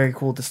 This is a very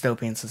cool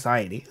dystopian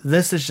society.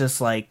 This is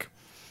just like,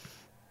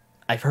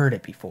 I've heard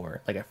it before.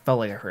 Like, I felt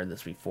like I heard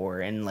this before.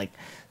 And, like,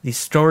 these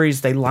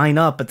stories, they line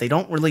up, but they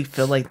don't really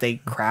feel like they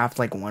craft,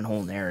 like, one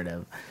whole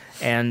narrative.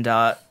 And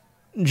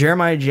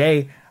Jeremiah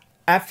Jae,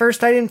 at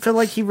first I didn't feel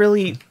like he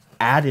really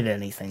added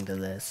anything to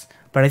this.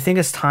 But I think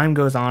as time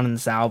goes on in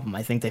this album,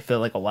 I think they feel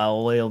like a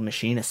well-oiled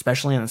machine,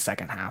 especially in the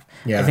second half.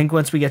 Yeah. I think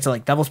once we get to,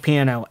 like, Devil's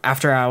Piano,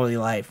 After Hourly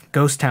Life,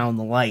 Ghost Town,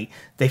 The Light,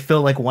 they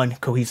feel like one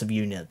cohesive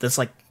unit. This,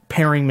 like,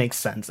 pairing makes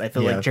sense. I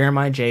feel like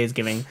Jeremiah Jae is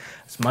giving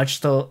as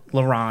much to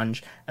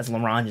L'Orange as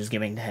L'Orange is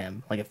giving to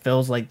him. Like, it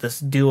feels like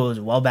this duo is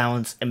well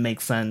balanced. It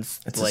makes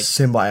sense. It's like a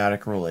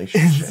symbiotic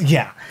relationship.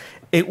 Yeah,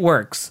 it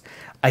works.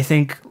 I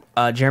think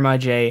Jeremiah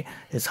Jae,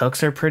 his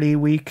hooks are pretty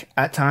weak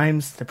at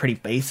times. They're pretty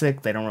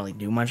basic. They don't really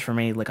do much for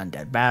me. Like on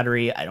Dead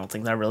Battery, I don't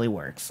think that really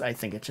works. I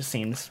think it just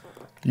seems.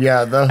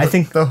 Yeah, I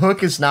think the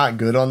hook is not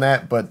good on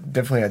that, but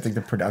definitely I think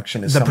the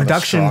production is the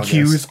production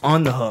cues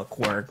on the hook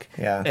work.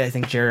 Yeah, I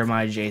think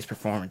Jeremiah Jae's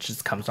performance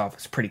just comes off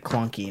as pretty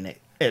clunky, and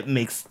it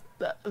makes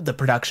the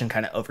production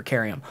kind of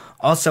overcarry him.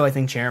 Also, I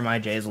think Jeremiah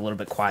Jae is a little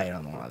bit quiet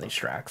on a lot of these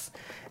tracks,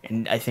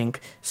 and I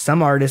think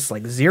some artists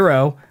like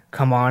Zero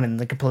come on and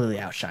they completely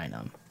outshine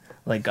him.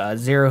 Like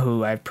Zero,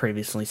 who I've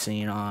previously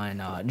seen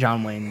on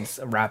John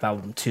Wayne's rap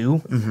album 2.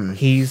 Mm-hmm.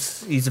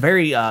 He's a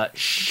very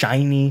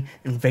shiny,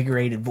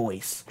 invigorated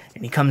voice,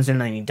 and he comes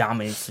in and he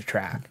dominates the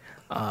track.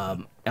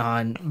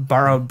 On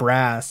Borrowed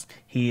Brass,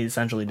 he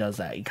essentially does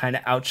that. He kind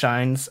of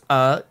outshines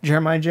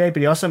Jeremiah Jae,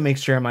 but he also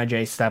makes Jeremiah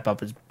Jae step up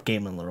his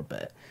game a little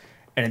bit.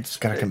 And it's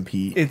gotta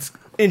compete. It's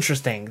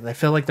interesting. I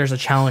feel like there's a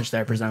challenge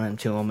there presented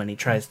to him, and he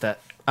tries to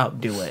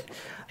outdo it.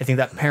 I think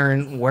that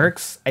pairing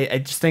works. I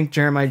just think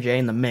Jeremiah Jae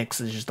in the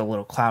mix is just a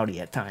little cloudy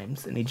at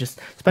times. And he just,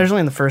 especially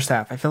in the first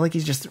half, I feel like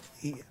he's just,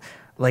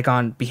 like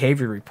on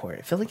Behavior Report,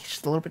 I feel like he's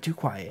just a little bit too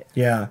quiet.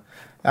 Yeah.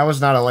 That was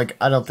not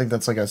I don't think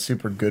that's like a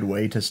super good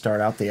way to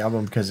start out the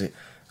album, because this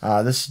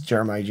is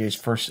Jeremiah Jae's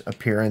first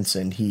appearance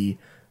and he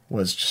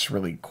was just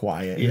really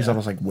quiet. He was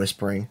almost like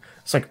whispering.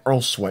 It's like Earl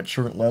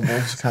Sweatshirt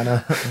levels, kind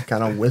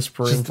of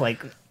whispering.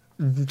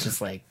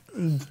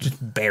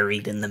 Just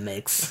buried in the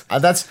mix.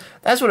 That's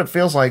what it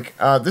feels like.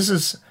 This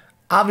is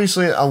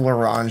obviously a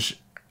L'Orange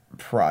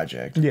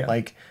project. Yeah.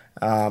 Like,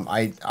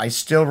 I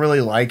still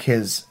really like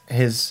his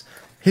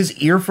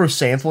ear for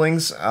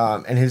samplings,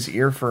 and his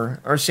ear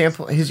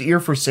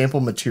for sample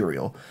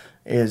material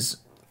is,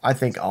 I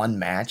think,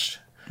 unmatched.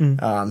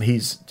 I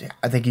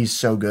think he's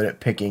so good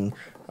at picking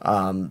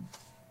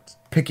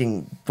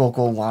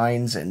vocal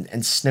lines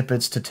and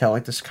snippets to tell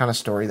like this kind of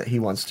story that he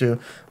wants to.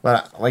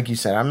 But like you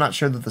said, I'm not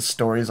sure that the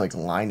stories like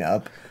line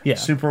up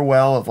super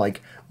well of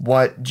like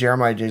what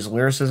Jeremiah Jae's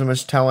lyricism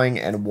is telling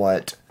and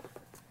what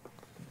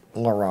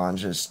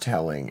L'Orange is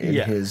telling in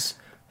his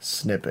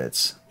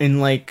snippets. In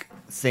like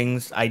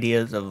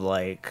ideas of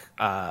like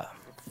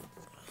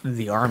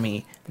the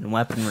army and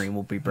weaponry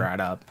will be brought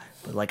up.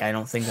 But, like, I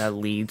don't think that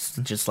leads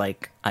to just,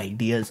 like,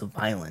 ideas of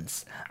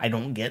violence. I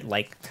get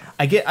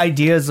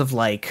ideas of,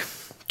 like,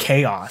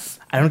 chaos.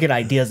 I don't get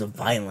ideas of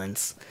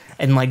violence.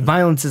 And, like,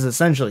 violence is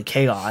essentially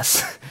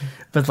chaos.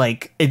 But,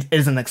 like, it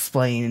isn't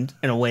explained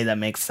in a way that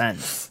makes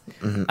sense.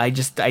 Mm-hmm.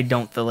 I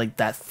don't feel like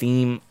that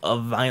theme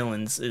of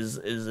violence is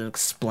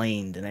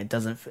explained. And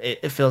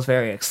it feels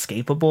very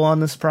escapable on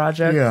this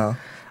project. Yeah.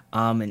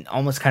 And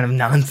almost kind of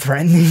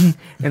non-threatening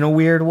in a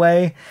weird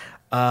way.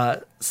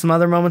 Some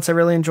other moments I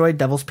really enjoyed.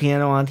 Devil's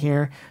Piano on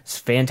here. It's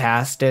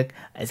fantastic.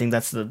 I think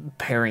that's the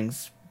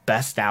pairing's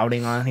best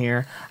outing on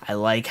here. I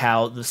like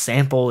how the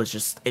sample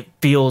is it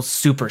feels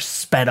super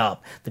sped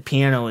up. The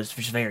piano is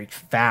just very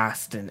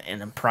fast and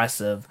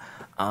impressive.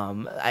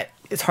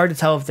 It's hard to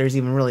tell if there's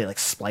even really like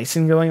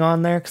splicing going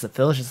on there, because it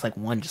feels just like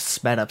one just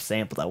sped up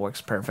sample that works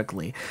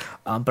perfectly.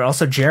 But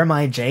also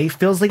Jeremiah Jae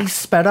feels like he's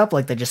sped up,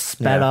 like they just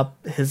sped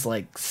up his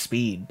like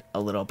speed a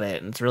little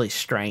bit, and it's really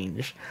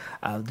strange.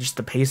 Just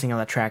the pacing of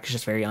that track is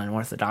just very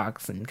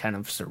unorthodox and kind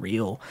of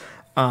surreal.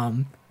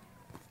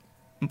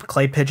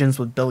 Clay Pigeons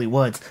with Billy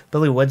Woods.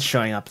 Billy Woods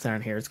showing up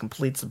down here is a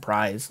complete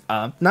surprise.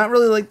 Not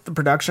really like the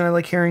production I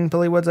like hearing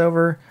Billy Woods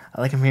over. I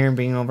like him hearing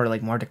being over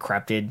like more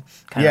decrepit.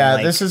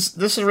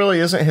 This really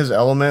isn't his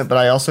element, but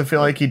I also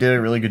feel like he did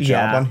a really good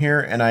job on here,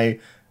 and I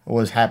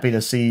was happy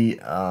to see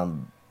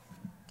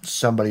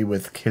somebody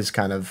with his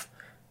kind of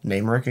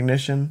name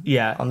recognition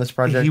on this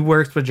project. He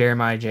works with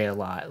Jeremiah Jae a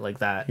lot. Like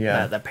that,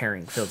 that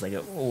pairing feels like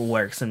it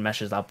works and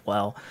meshes up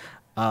well.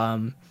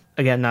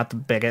 Again, not the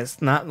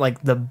biggest, not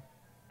like the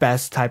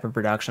best type of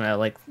production I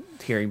like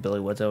hearing Billy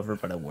Woods over,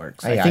 but it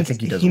works. I think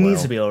he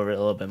needs to be over a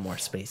little bit more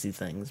spacey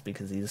things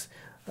because he's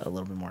a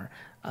little bit more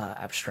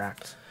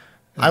abstract.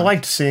 I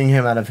liked seeing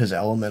him out of his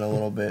element a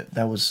little bit.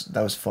 That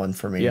was fun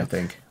for me, I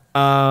think.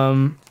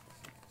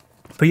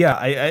 But yeah,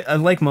 I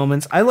like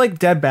moments. I like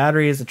Dead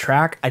Battery as a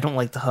track. I don't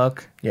like the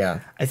hook.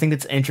 Yeah. I think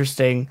it's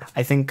interesting.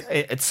 I think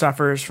it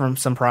suffers from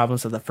some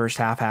problems that the first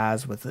half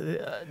has with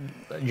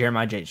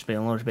Jeremiah Jae just being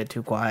a little bit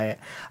too quiet.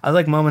 I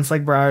like moments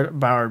like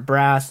Bowered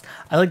Brass.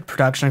 I like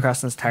production across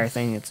this entire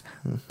thing. It's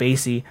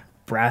bassy,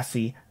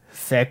 brassy,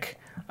 thick,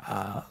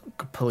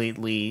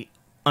 completely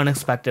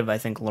unexpected. I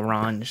think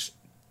L'Orange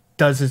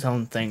does his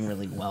own thing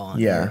really well on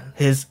here.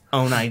 His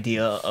own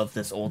idea of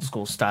this old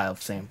school style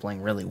of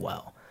sampling really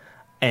well.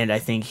 And I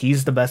think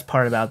he's the best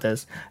part about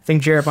this. I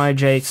think Jeremiah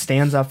Jae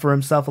stands up for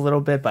himself a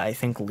little bit, but I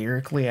think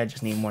lyrically I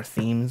just need more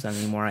themes. I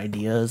need more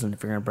ideas. And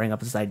if you're going to bring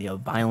up this idea of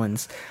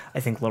violence, I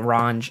think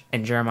L'Orange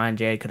and Jeremiah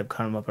Jae could have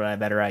come up with a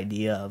better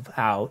idea of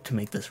how to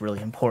make this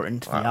really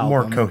important to the album.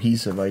 More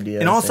cohesive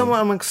idea. And also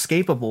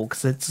unescapable,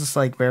 because it's just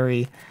like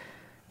very...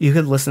 You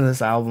could listen to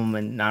this album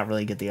and not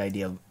really get the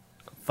idea of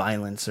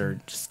violence or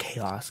just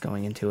chaos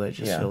going into it.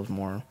 It just feels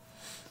more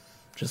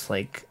just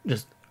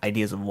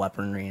ideas of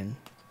weaponry and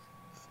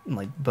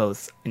like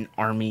both an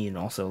army and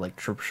also like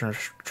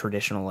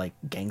traditional like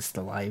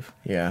gangsta life.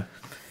 Yeah.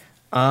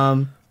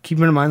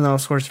 Keeping in mind that I'll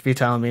score a few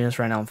Italian Venus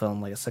right now, I'm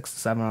feeling like a 6 to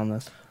 7 on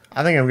this.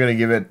 I think I'm gonna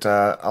give it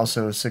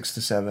also a 6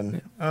 to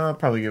 7. I'll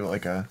probably give it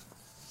like a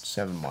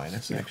 7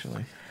 minus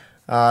actually.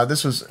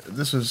 This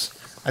was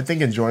I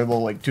think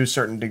enjoyable like to a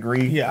certain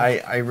degree. Yeah.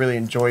 I really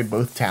enjoy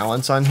both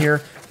talents on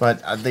here,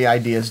 but the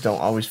ideas don't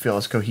always feel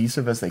as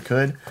cohesive as they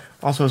could.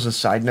 Also, as a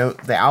side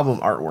note, the album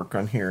artwork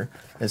on here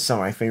is some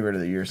of my favorite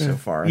of the year so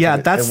far. Yeah,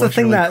 that's the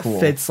thing really that cool.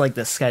 fits like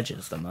the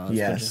sketches the most,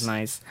 which is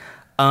nice.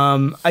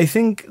 I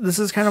think this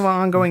is kind of an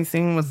ongoing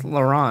thing with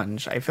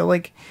L'Orange. I feel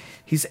like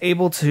he's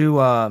able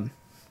to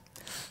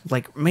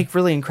like make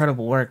really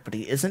incredible work, but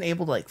he isn't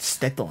able to like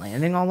stick the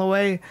landing all the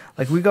way.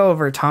 Like we go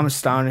over Tom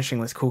Astonishing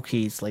with Cool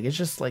Keys. Like it's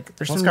just like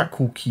there's It's got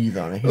cool keys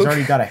on it. He's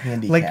already got a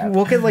handicap. Like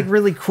we'll get like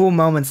really cool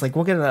moments. Like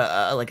we'll get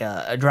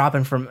a drop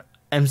in from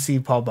MC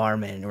Paul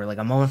Barman or like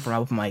a moment from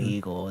Open My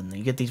Eagle, and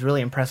you get these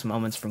really impressive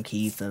moments from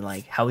Keith and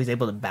like how he's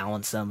able to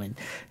balance them and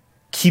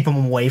keep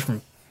them away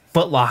from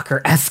Foot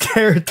Locker-esque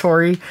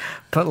territory.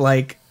 But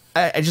like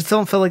I just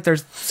don't feel like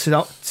there's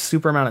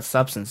super amount of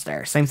substance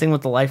there. Same thing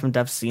with the Life and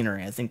Death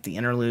scenery. I think the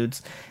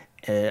interludes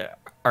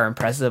are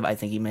impressive. I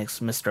think he makes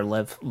Mr.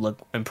 Liv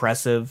look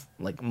impressive,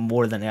 like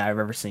more than I've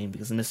ever seen,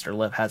 because Mr.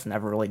 Liv has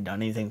never really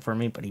done anything for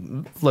me, but he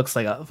looks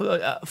like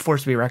a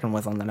force to be reckoned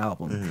with on that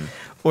album.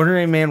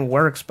 Ordinary Man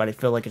works, but I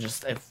feel like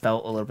it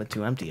felt a little bit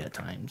too empty at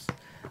times.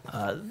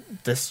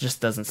 This just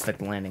doesn't stick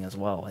the landing as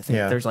well. I think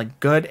there's like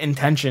good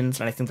intentions,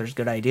 and I think there's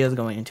good ideas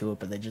going into it,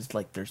 but they just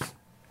like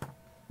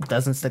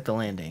doesn't stick the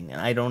landing.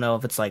 And I don't know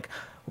if it's like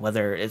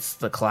whether it's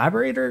the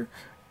collaborator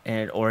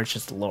or it's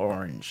just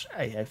L'Orange.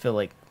 I feel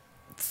like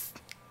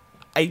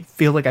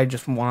I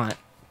just want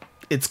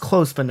it's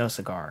close but no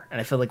cigar, and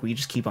I feel like we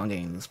just keep on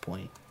getting to this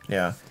point.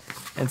 Yeah,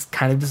 and it's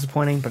kind of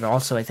disappointing, but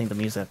also I think the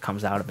music that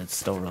comes out of it's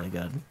still really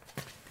good.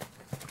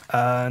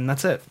 And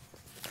that's it.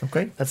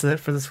 Okay, that's it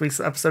for this week's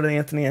episode of the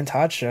Anthony and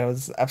Todd Show.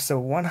 This is episode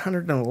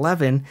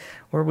 111.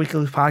 We're a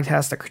weekly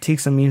podcast that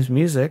critiques and memes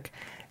music.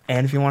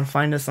 And if you want to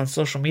find us on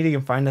social media, you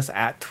can find us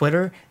at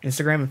Twitter,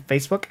 Instagram, and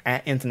Facebook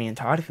at Anthony and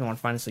Todd. If you want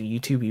to find us on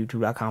YouTube,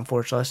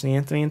 youtube.com/The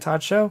Anthony and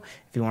Todd Show.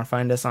 If you want to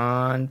find us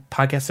on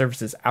podcast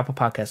services, Apple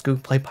Podcasts,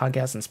 Google Play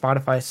Podcasts, and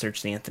Spotify,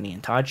 search The Anthony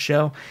and Todd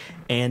Show.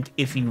 And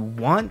if you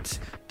want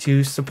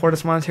to support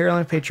us monetarily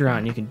on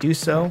Patreon, you can do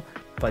so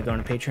by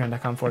going to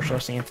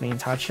patreon.com/The Anthony and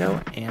Todd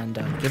Show and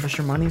give us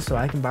your money so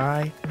I can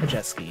buy a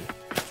jet ski.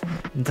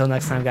 Until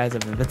next time, guys,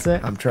 I've been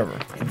Vincent. I'm Trevor.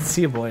 And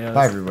see you, boyos.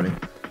 Bye, everybody.